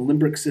system, the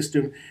limbic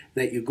system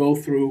that you go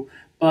through.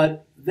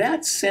 But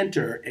that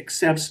center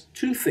accepts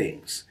two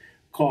things.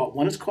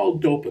 One is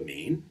called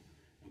dopamine.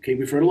 Okay,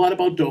 we've heard a lot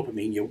about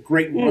dopamine. You're a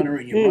great runner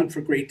and you run for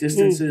great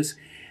distances.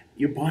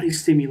 Your body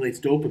stimulates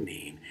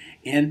dopamine.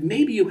 And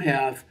maybe you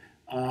have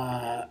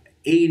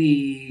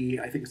 80,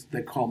 I think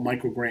they're called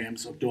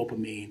micrograms of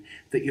dopamine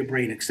that your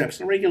brain accepts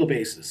on a regular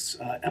basis.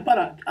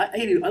 About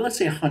 80, let's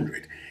say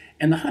 100.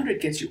 And the 100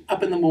 gets you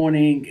up in the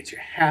morning, gets you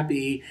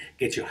happy,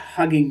 gets you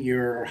hugging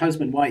your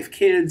husband, wife,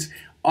 kids.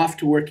 Off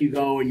to work you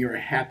go, and you're a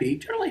happy,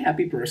 generally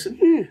happy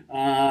person.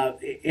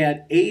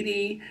 At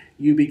 80,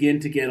 you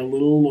begin to get a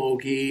little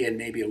logy and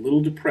maybe a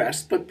little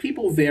depressed, but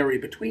people vary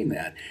between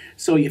that.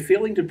 So you're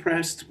feeling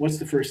depressed, what's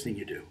the first thing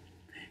you do?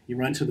 You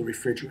run to the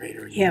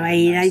refrigerator. I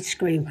eat ice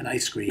cream. An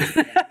ice cream. And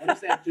what does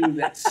that do?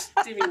 That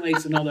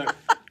stimulates another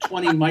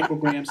 20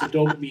 micrograms of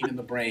dopamine in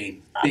the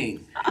brain.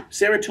 Bing.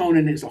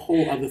 Serotonin is a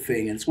whole other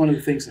thing, and it's one of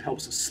the things that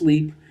helps us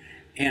sleep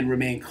and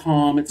remain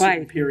calm at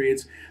certain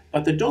periods.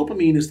 But the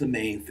dopamine is the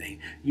main thing.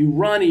 You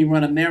run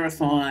a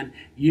marathon,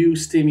 you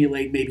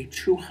stimulate maybe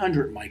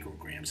 200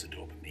 micrograms of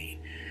dopamine.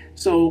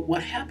 So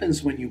what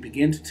happens when you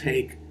begin to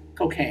take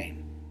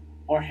cocaine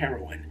or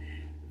heroin?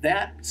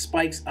 That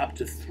spikes up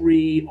to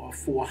 300 or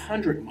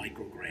 400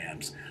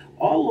 micrograms,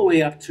 all the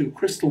way up to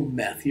crystal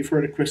meth. You've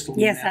heard of crystal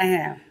meth? Yes, I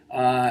have.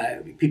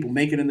 People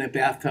make it in their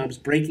bathtubs.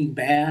 Breaking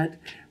Bad.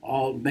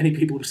 Many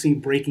people have seen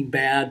Breaking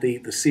Bad,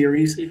 the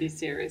series. TV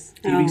series.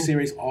 TV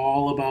series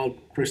all about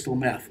crystal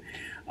meth.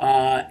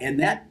 And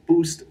that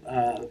boosts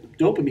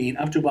dopamine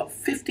up to about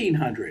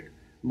 1,500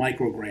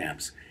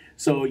 micrograms.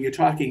 So you're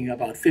talking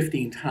about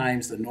 15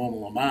 times the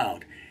normal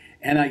amount.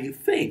 And you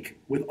think,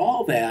 with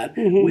all that,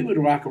 we would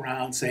walk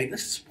around saying,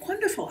 this is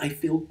wonderful, I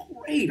feel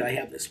great, I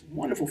have this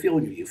wonderful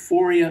feeling of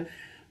euphoria.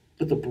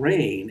 But the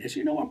brain, as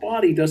you know, our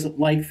body doesn't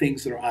like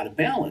things that are out of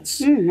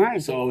balance.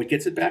 Right. So it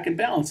gets it back in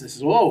balance. It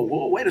says, whoa,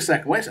 wait a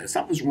second,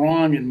 something's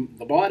wrong in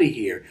the body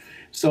here.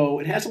 So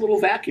it has a little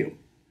vacuum.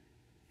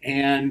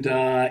 And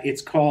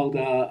it's called,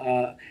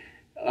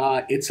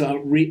 it's a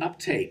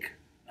reuptake,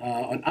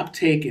 an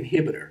uptake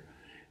inhibitor.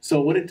 So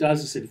what it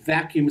does is it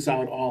vacuums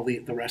out all the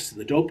rest of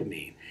the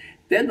dopamine.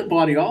 Then the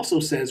body also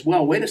says,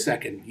 well, wait a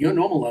second, your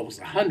normal level is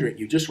 100,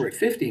 you just were at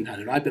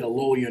 1,500, I better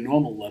lower your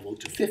normal level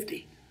to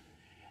 50.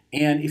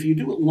 And if you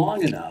do it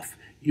long enough,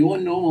 your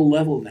normal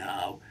level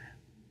now,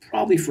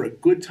 probably for a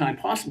good time,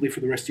 possibly for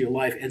the rest of your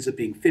life, ends up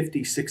being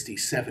 50, 60,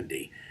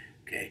 70.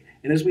 Okay?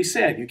 And as we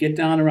said, you get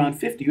down around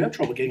 50, you have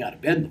trouble getting out of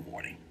bed in the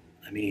morning.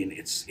 I mean,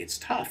 it's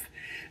tough.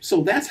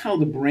 So that's how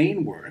the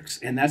brain works,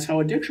 and that's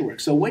how addiction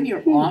works. So when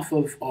you're off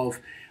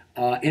of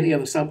any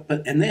other stuff,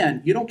 and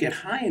then you don't get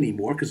high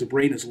anymore because the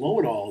brain has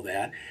lowered all of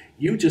that.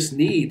 You just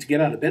need to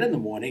get out of bed in the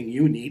morning.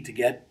 You need to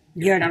get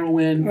your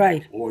heroin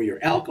or your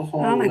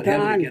alcohol or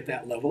whatever to get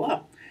that level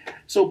up.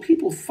 So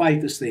people fight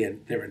this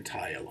their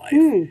entire life.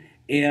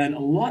 And a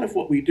lot of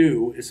what we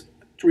do is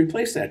to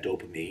replace that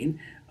dopamine,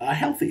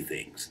 healthy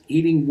things,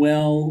 eating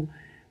well,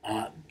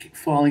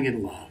 falling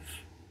in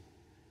love.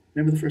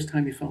 Remember the first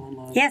time you fell in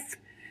love? Yes.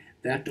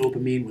 that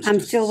dopamine was I'm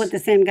just, still with the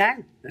same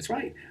guy. That's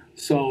right.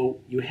 So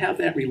you have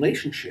that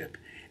relationship,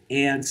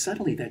 and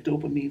suddenly that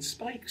dopamine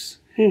spikes.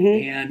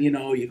 And,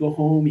 you go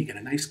home, you get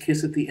a nice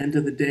kiss at the end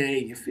of the day,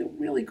 and you feel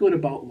really good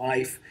about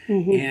life,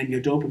 and your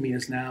dopamine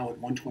is now at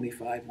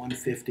 125,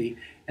 150,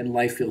 and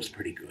life feels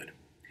pretty good.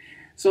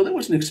 So there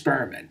was an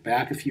experiment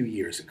back a few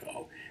years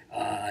ago,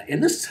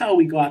 and this is how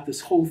we got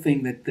this whole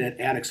thing that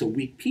addicts are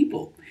weak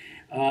people.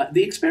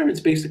 The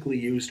experiments basically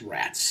used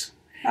rats.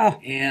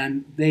 Oh.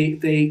 And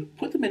they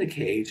put them in a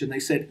cage, and they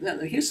said,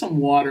 here's some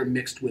water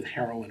mixed with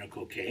heroin or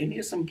cocaine,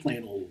 here's some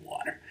plain old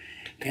water.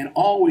 And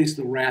always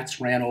the rats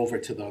ran over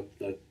to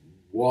the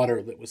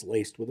water that was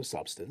laced with a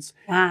substance.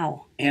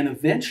 Wow. And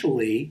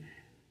eventually,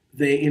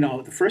 they,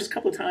 the first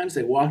couple of times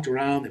they walked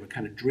around, they were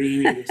kind of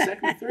dreamy. The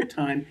second or third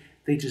time,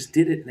 they just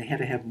did it, and they had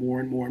to have more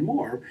and more and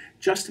more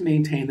just to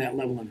maintain that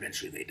level. And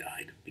eventually they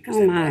died because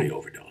their body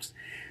overdosed.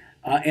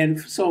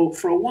 And so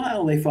for a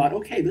while they thought,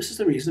 okay, this is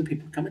the reason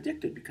people become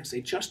addicted, because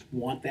they just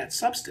want that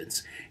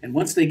substance. And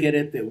once they get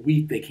it, they're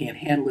weak, they can't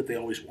handle it, they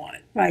always want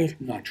it. Right.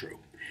 Not true.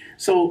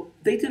 So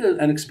they did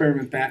an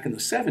experiment back in the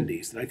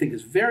 70s that I think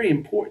is very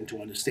important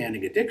to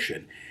understanding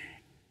addiction.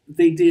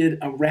 They did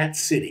a rat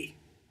city.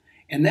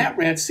 And that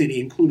rat city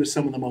included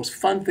some of the most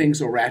fun things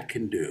a rat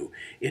can do.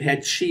 It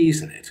had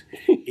cheese in it.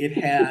 It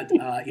had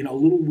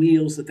little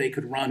wheels that they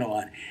could run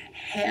on.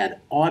 Had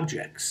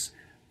objects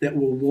that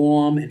were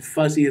warm and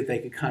fuzzy that they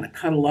could kind of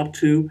cuddle up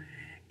to.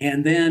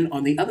 And then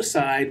on the other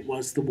side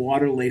was the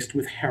water laced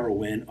with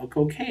heroin or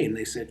cocaine.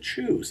 They said,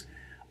 choose.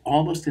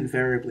 Almost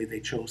invariably, they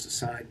chose the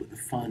side with the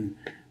fun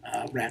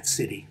rat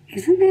city.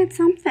 Isn't that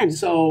something?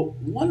 So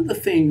one of the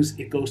things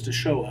it goes to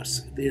show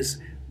us is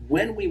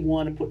when we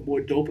want to put more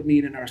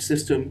dopamine in our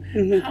system,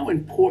 how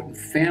important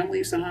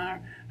families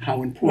are,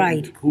 how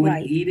important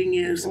good eating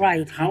is,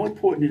 how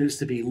important it is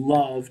to be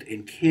loved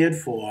and cared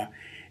for.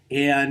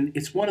 And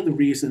it's one of the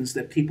reasons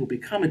that people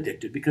become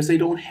addicted, because they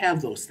don't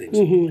have those things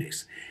in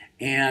place.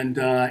 And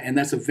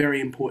that's a very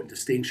important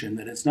distinction,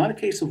 that it's not a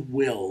case of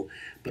will,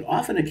 but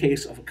often a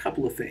case of a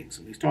couple of things.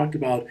 And we've talked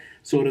about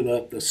sort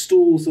of the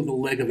stools of the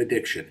leg of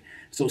addiction.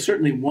 So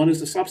certainly one is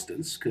the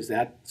substance, because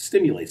that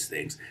stimulates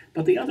things.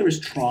 But the other is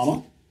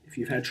trauma, if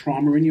you've had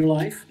trauma in your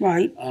life.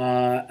 Right.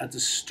 A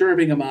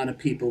disturbing amount of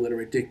people that are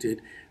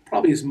addicted,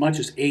 probably as much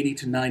as 80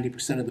 to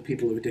 90% of the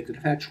people who are addicted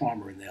have had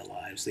trauma in their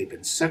lives. They've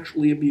been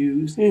sexually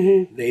abused.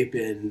 They've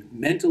been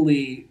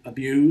mentally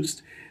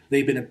abused.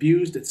 They've been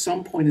abused at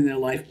some point in their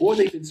life, or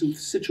they've been through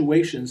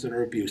situations that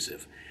are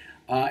abusive.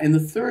 And the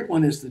third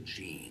one is the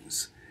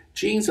genes.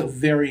 Genes are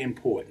very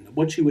important.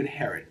 What you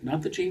inherit,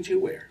 not the genes you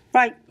wear.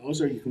 Right.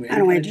 Those are, you can wear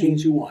any kind of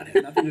genes you want. It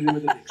has nothing to do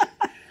with addiction.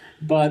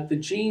 But the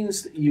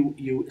genes,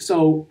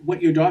 so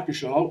what your doctor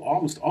should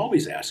almost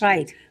always ask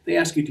you, they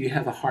ask you, do you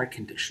have a heart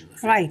condition in the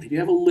family? Do you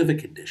have a liver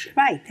condition?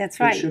 Right, that's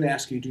right. They should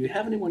ask you, do you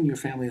have anyone in your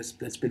family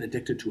that's been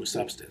addicted to a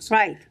substance?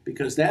 Right.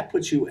 Because that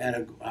puts you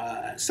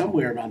at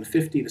somewhere around a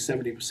 50 to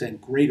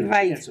 70% greater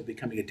chance of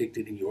becoming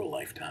addicted in your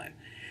lifetime.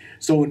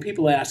 So when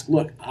people ask,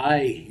 look,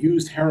 I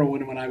used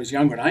heroin when I was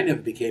younger and I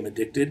never became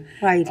addicted,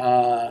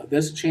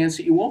 there's a chance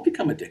that you won't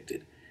become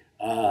addicted.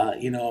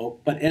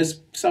 But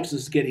as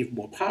substances get even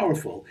more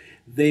powerful,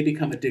 they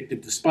become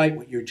addictive despite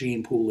what your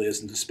gene pool is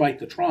and despite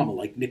the trauma,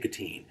 like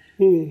nicotine.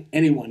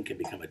 Anyone can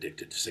become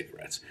addicted to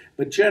cigarettes.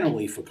 But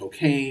generally, for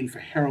cocaine, for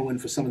heroin,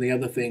 for some of the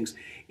other things,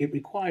 it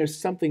requires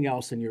something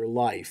else in your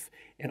life.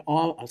 And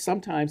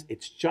sometimes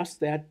it's just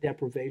that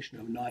deprivation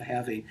of not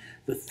having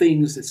the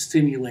things that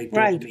stimulate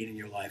dopamine in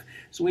your life.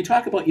 So when we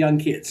talk about young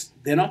kids,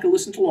 they're not going to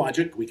listen to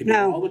logic. We can do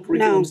all the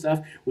curriculum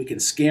stuff. We can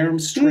scare them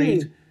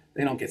straight.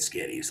 They don't get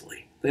scared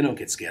easily. They don't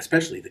get scared,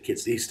 especially the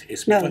kids these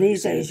days. No,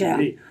 these days,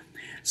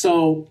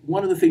 So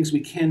one of the things we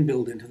can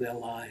build into their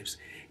lives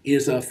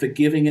is a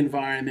forgiving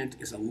environment,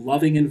 is a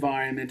loving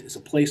environment, is a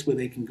place where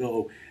they can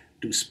go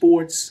do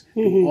sports,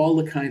 do all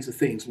the kinds of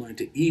things, learn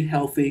to eat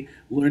healthy,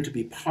 learn to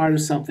be part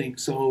of something,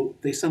 so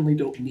they suddenly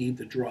don't need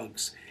the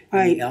drugs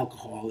and the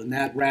alcohol. And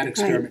that rat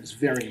experiment is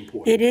very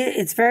important. It is.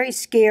 It's very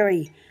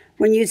scary.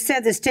 When you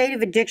said the state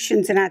of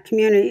addictions in our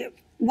community,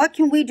 what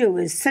can we do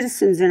as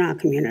citizens in our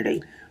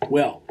community?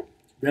 Well,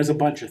 there's a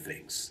bunch of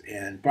things,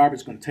 and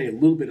Barbara's going to tell you a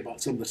little bit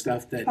about some of the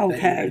stuff that you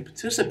can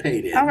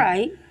participate in. All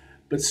right.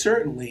 But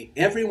certainly,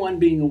 everyone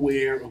being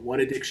aware of what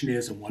addiction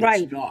is and what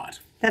it's not.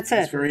 That's it.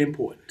 That's very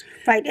important.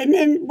 Right.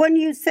 And when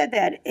you said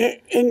that,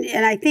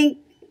 and I think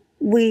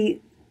we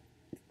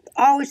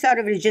always thought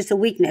of it as just a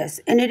weakness,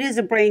 and it is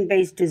a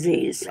brain-based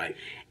disease. Right.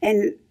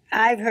 And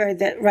I've heard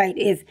that,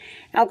 if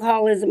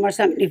alcoholism or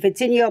something, if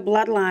it's in your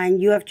bloodline,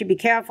 you have to be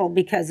careful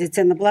because it's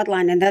in the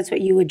bloodline, and that's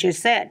what you had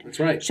just said. That's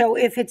right. So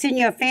if it's in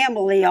your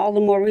family, all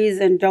the more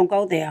reason don't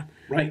go there.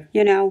 Right.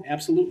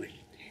 Absolutely.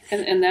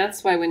 And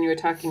that's why when you were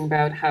talking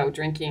about how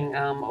drinking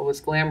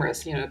was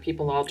glamorous,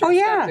 people all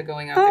dressed up to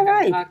going out to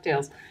have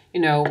cocktails.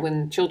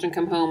 When children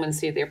come home and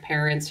see their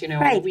parents, on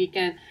the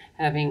weekend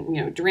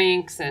having,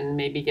 drinks and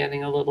maybe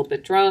getting a little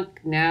bit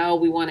drunk. Now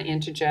we want to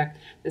interject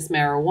this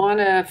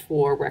marijuana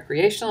for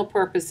recreational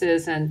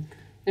purposes. And,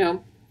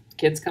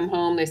 kids come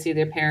home, they see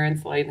their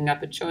parents lighting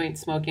up a joint,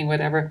 smoking,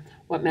 whatever.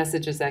 What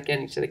message is that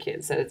getting to the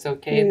kids? That it's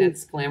okay, that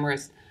it's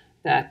glamorous,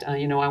 that,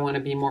 I want to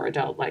be more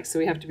adult-like. So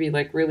we have to be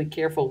really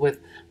careful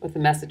with the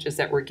messages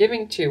that we're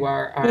giving to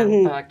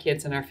our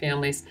kids and our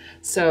families.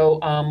 So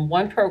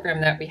one program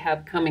that we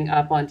have coming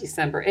up on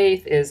December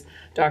 8th is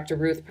Dr.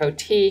 Ruth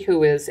Potee,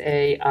 who is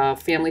a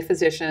family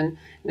physician,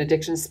 an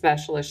addiction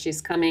specialist.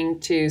 She's coming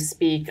to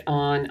speak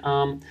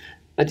on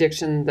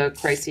addiction, the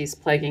crises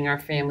plaguing our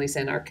families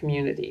and our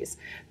communities.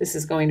 This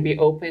is going to be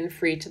open,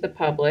 free to the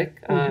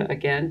public,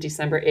 again,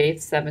 December 8th,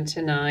 7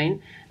 to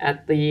 9,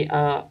 at the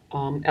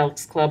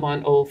Elks Club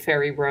on Old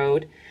Ferry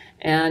Road.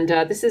 And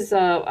this is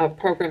a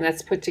program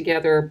that's put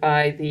together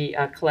by the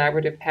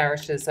collaborative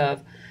parishes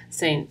of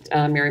St.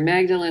 Mary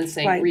Magdalene,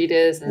 St.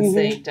 Rita's, and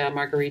St.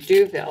 Marguerite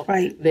Duville.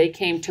 They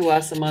came to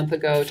us a month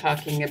ago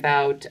talking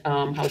about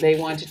how they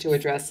wanted to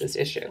address this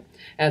issue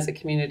as a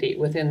community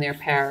within their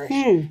parish,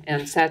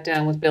 and sat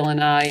down with Bill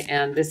and I,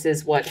 and this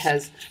is what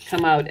has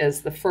come out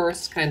as the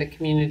first kind of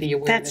community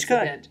awareness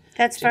event.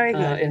 That's very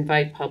good.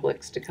 Invite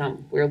publics to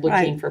come. We're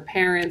looking for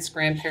parents,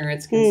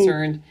 grandparents,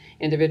 concerned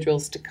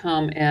individuals to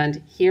come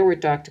and hear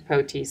what Dr.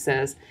 Potee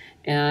says.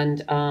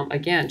 And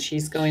again,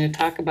 she's going to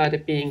talk about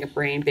it being a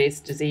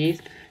brain-based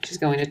disease. She's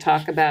going to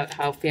talk about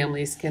how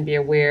families can be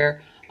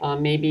aware,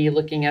 maybe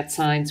looking at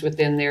signs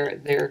within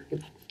their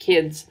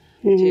kids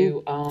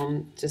to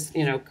just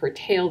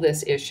curtail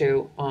this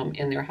issue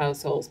in their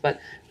households. But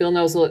Bill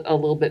knows a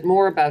little bit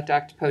more about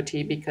Dr.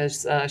 Potee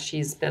because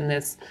she's been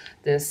this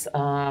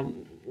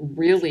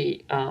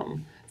really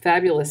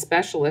fabulous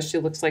specialist. She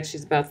looks like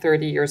she's about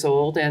 30 years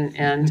old,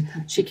 and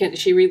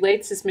she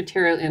relates this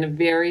material in a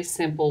very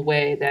simple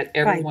way that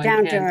everyone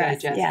can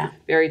digest.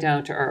 Very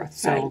down to earth.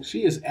 So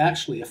she is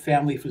actually a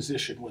family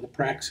physician with a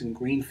practice in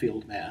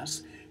Greenfield,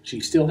 Mass. She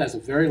still has a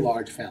very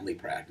large family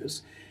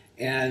practice,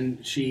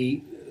 and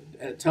she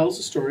tells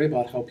a story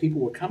about how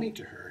people were coming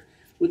to her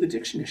with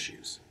addiction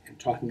issues and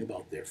talking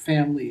about their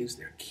families,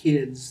 their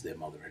kids, their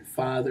mother and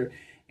father.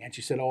 And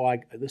she said,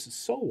 this is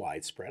so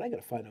widespread, I got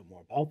to find out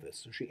more about this.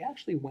 So she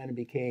actually went and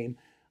became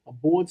a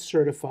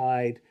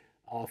board-certified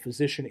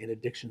physician in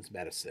addictions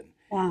medicine.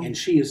 Wow. And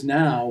she is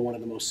now one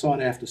of the most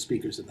sought-after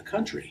speakers in the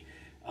country.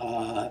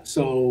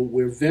 So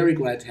we're very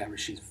glad to have her.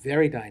 She's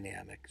very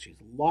dynamic. She's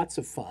lots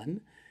of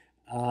fun,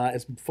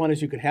 as fun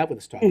as you could have with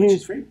this talk. But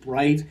she's very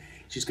bright.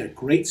 She's got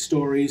great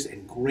stories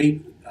and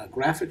great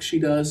graphics she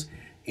does.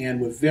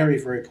 And we're very,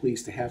 very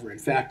pleased to have her. In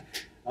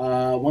fact,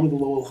 one of the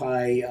Lowell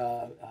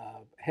High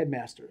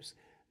headmasters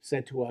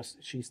said to us,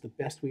 she's the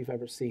best we've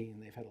ever seen.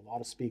 They've had a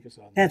lot of speakers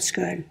on this. That's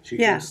good.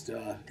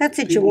 That's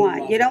what you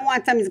want. You don't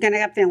want somebody who's going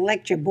to up there and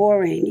lecture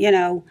boring,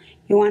 You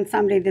want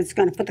somebody that's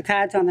going to put the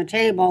cards on the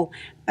table,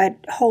 but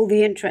hold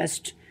the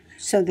interest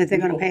so that they're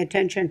going to pay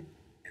attention.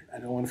 I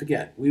don't want to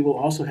forget, we will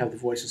also have the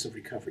Voices of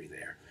Recovery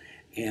there.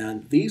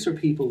 And these are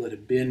people that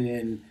have been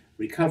in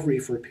recovery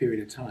for a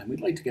period of time. We'd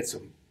like to get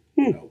some,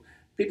 people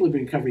who've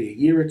been in recovery a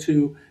year or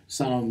two,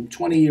 some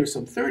 20 years,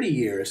 some 30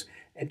 years,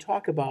 and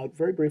talk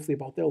very briefly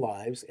about their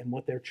lives and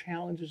what their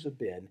challenges have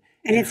been.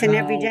 And it's an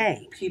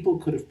everyday. People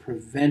could have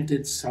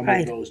prevented some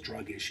of those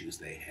drug issues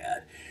they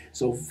had.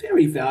 So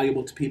very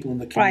valuable to people in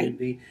the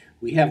community.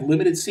 We have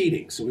limited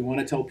seating, so we want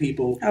to tell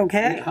people,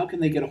 how can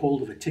they get a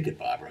hold of a ticket,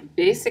 Barbara?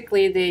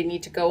 Basically, they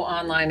need to go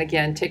online.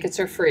 Again, tickets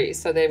are free,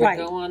 so they would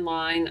go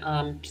online.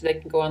 They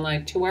can go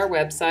online to our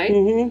website,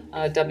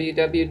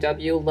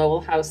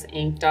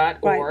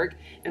 www.lowellhouseinc.org,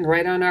 and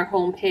right on our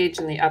homepage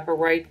in the upper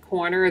right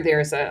corner,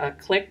 there's a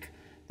click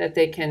that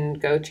they can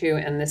go to,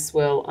 and this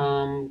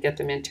will get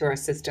them into our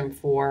system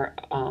for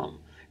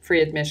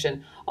free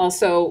admission.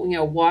 Also,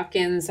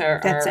 walk-ins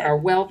are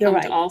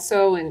welcomed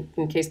also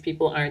in case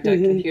people aren't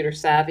computer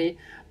savvy.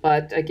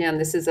 But again,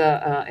 this is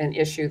an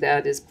issue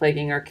that is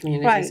plaguing our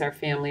communities, our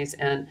families,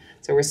 and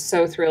so we're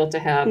so thrilled to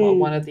have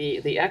one of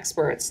the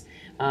experts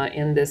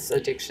in this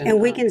addiction. And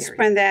we can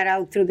spread that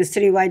out through the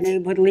citywide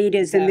neighborhood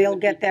leaders, and they'll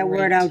get that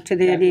word out to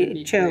their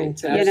too.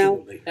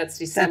 That's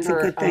December that's a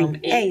good thing.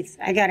 8th.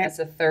 I got it. That's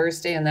a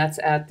Thursday, and that's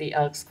at the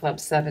Elks Club,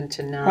 7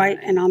 to 9. Right,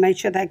 and I'll make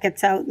sure that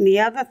gets out. And the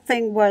other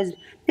thing was,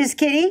 Miss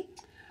Kitty.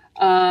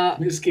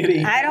 Miss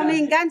Kitty. I don't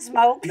mean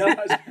Gunsmoke. No, I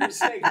was going to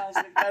say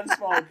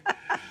Gunsmoke.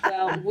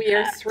 Well, we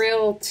are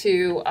thrilled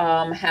to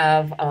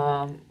have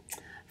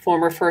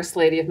former First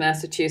Lady of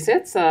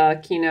Massachusetts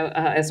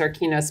as our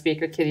keynote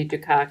speaker, Kitty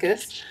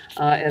Dukakis.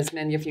 As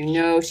many of you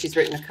know, she's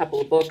written a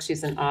couple of books.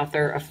 She's an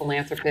author, a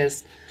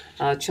philanthropist,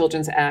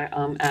 children's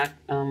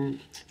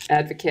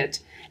advocate,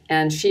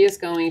 and she is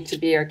going to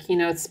be our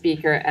keynote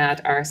speaker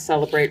at our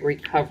Celebrate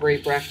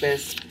Recovery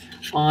breakfast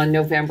on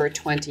November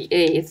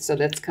 28th. So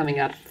that's coming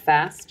up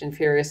fast and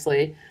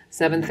furiously,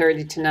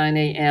 7:30 to 9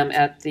 a.m.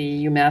 at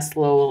the UMass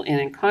Lowell Inn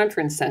and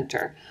Conference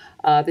Center.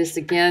 This,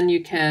 again,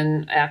 you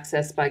can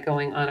access by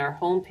going on our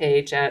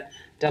homepage at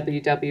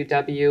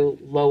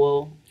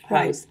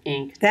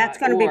www.lowellhouseinc.org. That's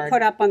going to be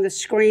put up on the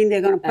screen.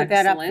 They're going to put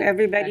that up for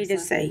everybody to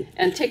see.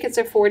 And tickets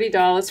are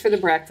 $40 for the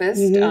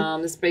breakfast.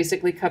 This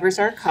basically covers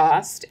our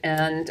cost.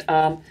 And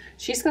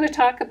she's going to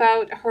talk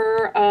about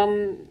her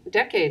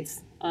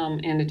decades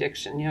in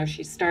addiction. You know,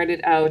 she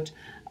started out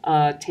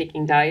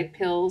taking diet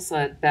pills.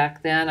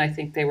 Back then, I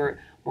think they were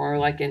more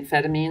like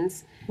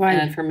amphetamines. Right.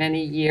 And for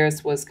many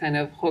years was kind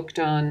of hooked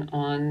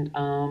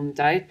on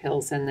diet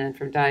pills. And then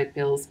from diet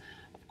pills,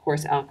 of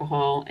course,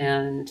 alcohol,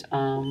 and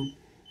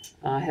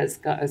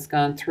has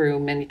gone through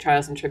many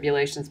trials and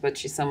tribulations. But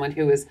she's someone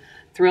who is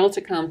thrilled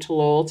to come to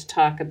Lowell to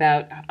talk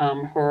about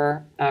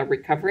her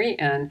recovery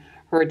and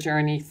her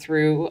journey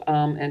through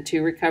and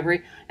to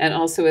recovery. And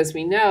also, as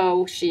we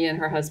know, she and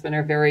her husband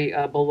are very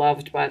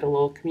beloved by the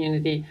Lowell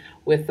community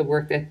with the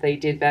work that they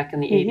did back in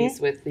the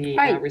 80s with the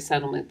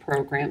resettlement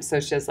program. So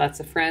she has lots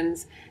of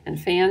friends and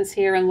fans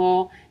here in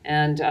Lowell,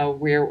 and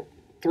we're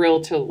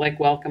thrilled to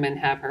welcome and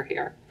have her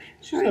here.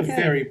 She's a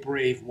very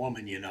brave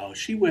woman, you know.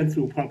 She went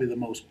through probably the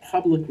most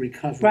public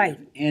recovery of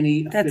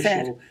any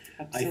official.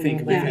 I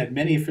think we've had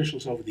many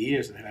officials over the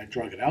years that had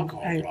drug and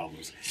alcohol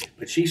problems.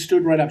 But she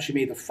stood right up. She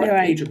made the front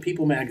page of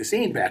People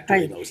magazine back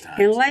during those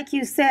times. And like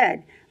you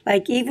said,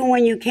 like even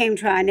when you came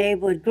to our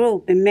neighborhood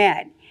group and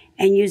met,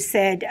 and you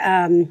said,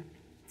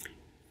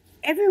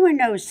 everyone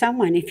knows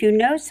someone. If you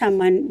know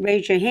someone,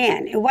 raise your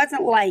hand. It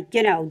wasn't like,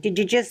 you know, did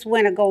you just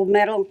win a gold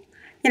medal?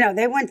 You know,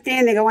 they weren't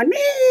standing going, me.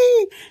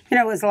 You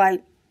know, it was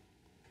like,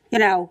 you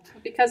know.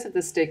 Because of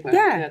the stigma.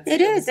 Yeah, it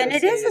is. And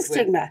it is a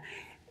stigma.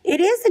 It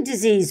is a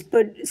disease,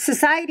 but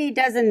society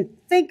doesn't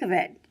think of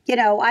it. You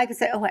know, I could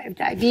say, oh, I have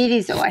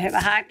diabetes, oh, I have a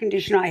heart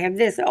condition, oh, I have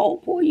this, oh,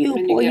 poor you,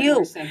 poor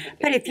you.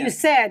 But if you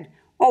said,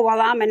 oh, well,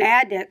 I'm an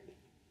addict,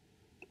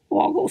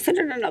 well, I'll go sit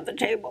at another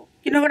table.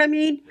 You know what I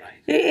mean?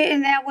 Right.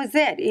 And that was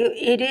it.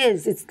 It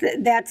is. It's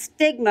that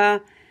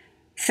stigma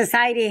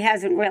society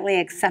hasn't really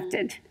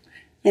accepted.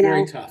 You know?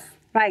 Very tough.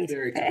 Right.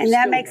 Very tough. And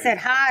that makes it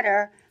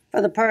harder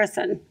for the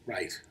person.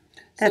 Right.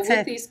 So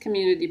with these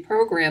community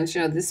programs,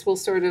 you know, this will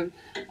sort of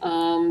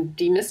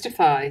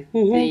demystify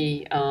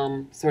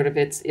the sort of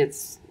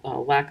its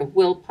lack of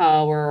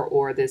willpower,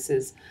 or this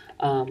is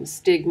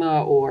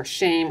stigma or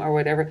shame or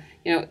whatever.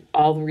 You know,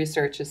 all the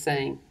research is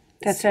saying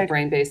it's a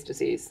brain-based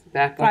disease.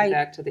 Going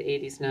back to the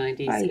 80s,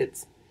 90s,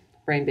 it's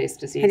brain-based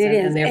disease,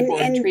 and therefore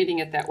treating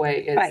it that way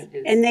is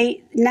and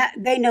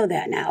they know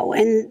that now,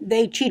 and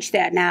they teach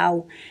that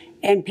now,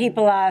 and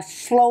people are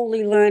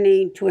slowly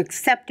learning to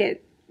accept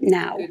it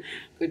now.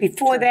 Good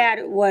Before that,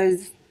 it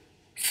was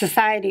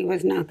society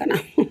was not going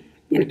to.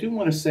 I do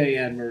want to say,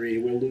 Anne Marie,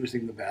 we're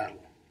losing the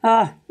battle.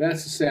 Oh,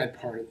 that's the sad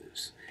part of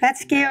this. That's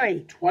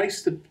scary.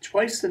 Twice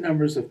the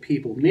numbers of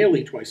people,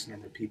 nearly twice the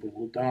number of people,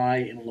 will die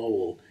in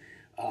Lowell,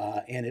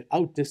 and it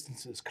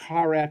outdistances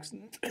car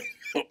accidents.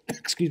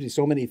 Excuse me,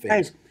 so many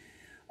things.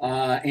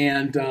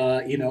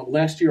 Right. You know,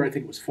 last year I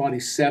think it was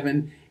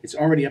 47. It's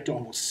already up to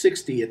almost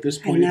 60 at this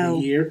point in the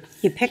year.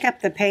 You pick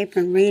up the paper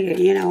and read it,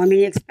 you know. I mean,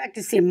 you expect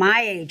to see my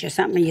age or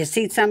something. You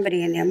see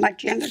somebody and they're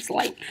much younger. It's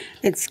like,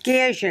 it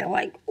scares you,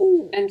 like,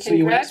 ooh. And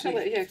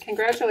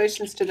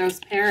congratulations to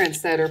those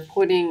parents that are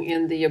putting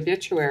in the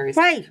obituaries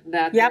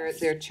that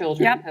their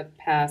children have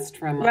passed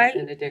from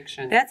an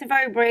addiction. That's a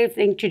very brave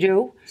thing to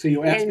do. So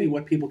you asked me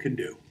what people can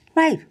do.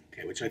 Right.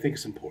 Okay, which I think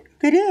is important.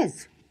 It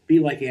is. Be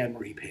like Anne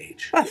Marie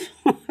Page.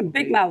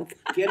 Big mouth.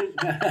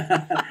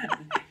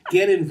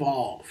 Get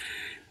involved.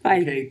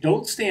 Right. Okay,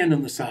 don't stand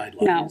on the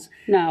sidelines.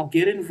 No.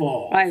 Get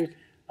involved. Right.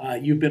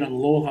 You've been on the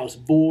Lowell House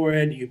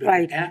board. You've been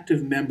an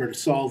active member to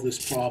solve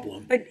this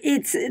problem. But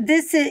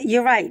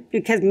you're right,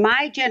 because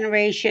my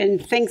generation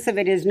thinks of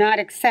it as not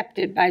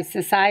accepted by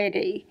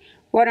society.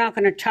 We're not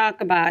going to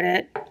talk about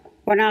it.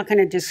 We're not going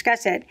to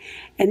discuss it.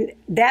 And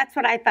that's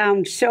what I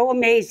found so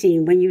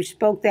amazing when you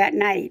spoke that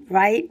night,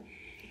 right?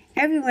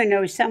 Everyone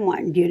knows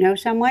someone. Do you know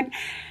someone?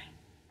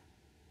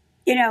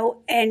 You know,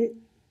 and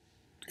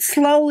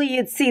slowly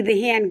you'd see the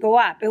hand go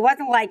up. It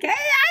wasn't like, hey,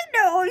 I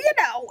know, you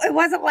know. It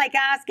wasn't like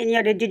asking, you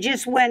know, did you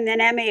just win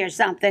an Emmy or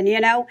something, you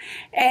know?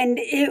 And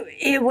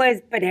it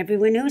was, but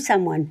everyone knew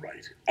someone.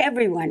 Right.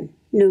 Everyone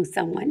knew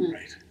someone.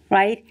 Right.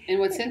 Right? And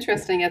what's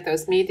interesting at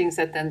those meetings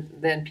that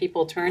then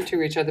people turn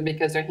to each other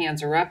because their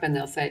hands are up and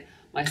they'll say,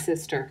 my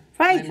sister,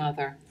 my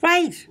mother,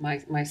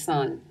 my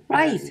son.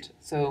 Right. And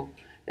so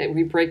that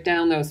we break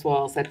down those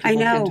walls that people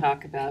can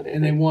talk about it.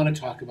 And they want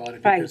to talk about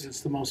it because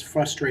it's the most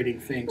frustrating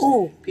thing.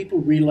 People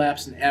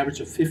relapse an average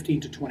of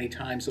 15 to 20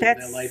 times over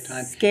their lifetime.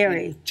 That's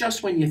scary. And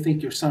just when you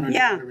think your son or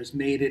daughter has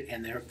made it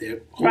and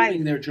they're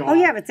holding their job. Oh,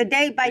 yeah, it's a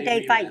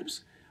day-by-day fight.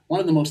 One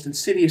of the most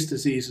insidious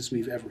diseases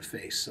we've ever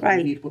faced. So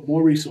we need to put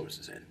more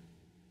resources in.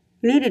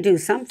 We need to do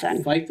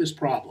something. Fight this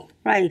problem.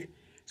 Right.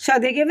 So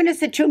they're giving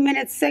us a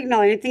 2-minute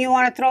signal. Anything you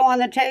want to throw on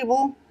the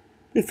table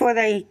before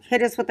they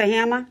hit us with the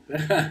hammer?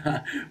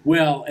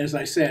 Well, as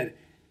I said,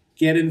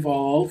 get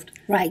involved.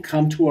 Right.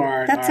 Come to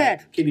our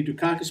Katie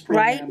Dukakis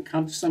program. Right.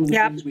 Come to some of the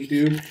things we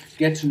do.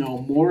 Get to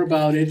know more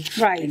about it.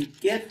 Right. And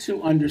get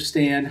to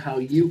understand how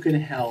you can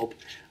help,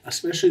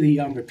 especially the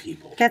younger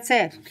people. That's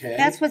it. Okay.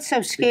 That's what's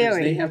so scary. Because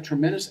they have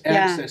tremendous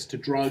access to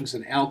drugs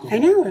and alcohol. I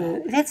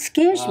know. That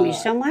scares me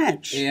so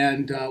much.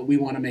 And we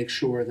want to make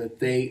sure that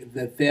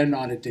they're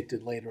not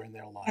addicted later in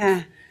their life.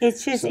 Yeah.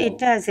 It's just, it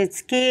does.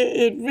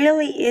 It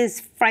really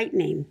is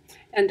frightening.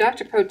 And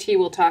Dr. Poti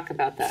will talk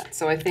about that.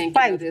 So I think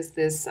there's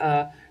this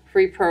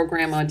free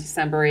program on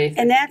December 8th.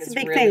 And that's the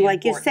big really thing,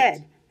 like important. you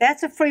said.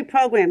 That's a free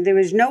program. There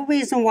is no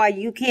reason why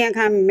you can't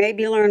come and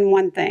maybe learn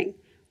one thing,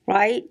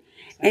 right?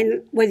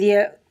 And whether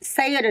you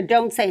say it or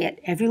don't say it,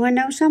 everyone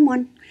knows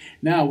someone.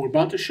 Now, we're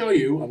about to show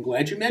you, I'm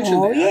glad you mentioned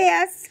that. Oh,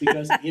 yes.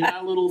 Because in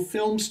our little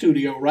film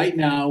studio right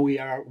now, we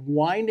are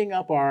winding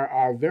up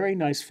our very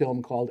nice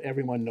film called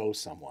Everyone Knows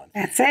Someone.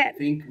 That's it. I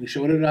think we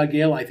showed it at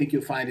Gale. I think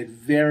you'll find it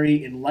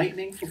very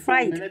enlightening for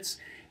 4 minutes.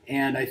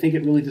 And I think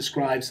it really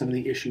describes some of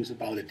the issues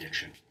about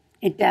addiction.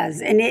 It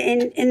does. And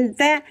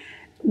that,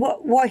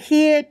 we're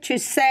here to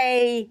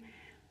say,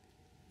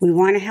 we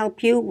want to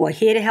help you. We're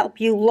here to help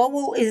you.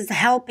 Lowell is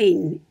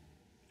helping.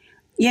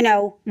 You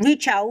know,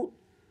 reach out.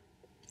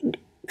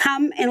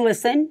 Come and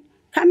listen.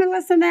 Come and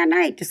listen that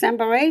night,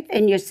 December 8th,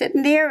 and you're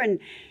sitting there and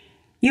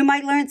you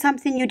might learn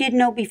something you didn't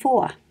know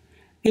before.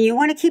 And you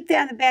want to keep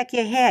that in the back of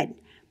your head.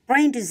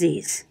 Brain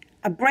disease.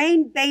 A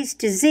brain-based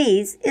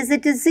disease is a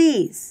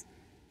disease.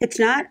 It's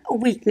not a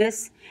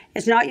weakness.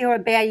 It's not you're a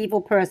bad,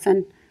 evil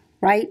person,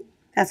 right?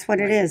 That's what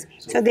it is.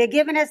 So they're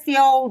giving us the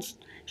old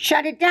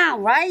shut it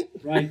down, right?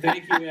 Right.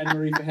 Thank you,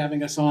 Anne-Marie, for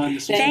having us on.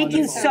 This was Thank you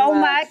wonderful. so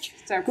much.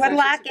 Good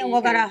luck, and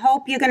we're here. going to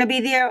hope you're going to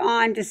be there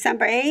on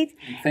December 8th.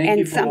 And thank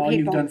you for all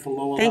you've done for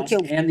Lowell House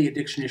and the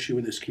addiction issue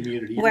in this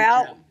community.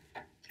 Well,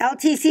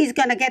 LTC is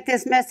going to get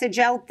this message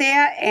out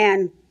there,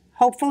 and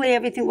hopefully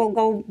everything will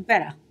go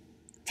better.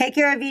 Take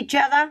care of each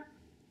other.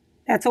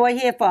 That's what we're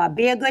here for.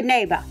 Be a good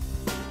neighbor.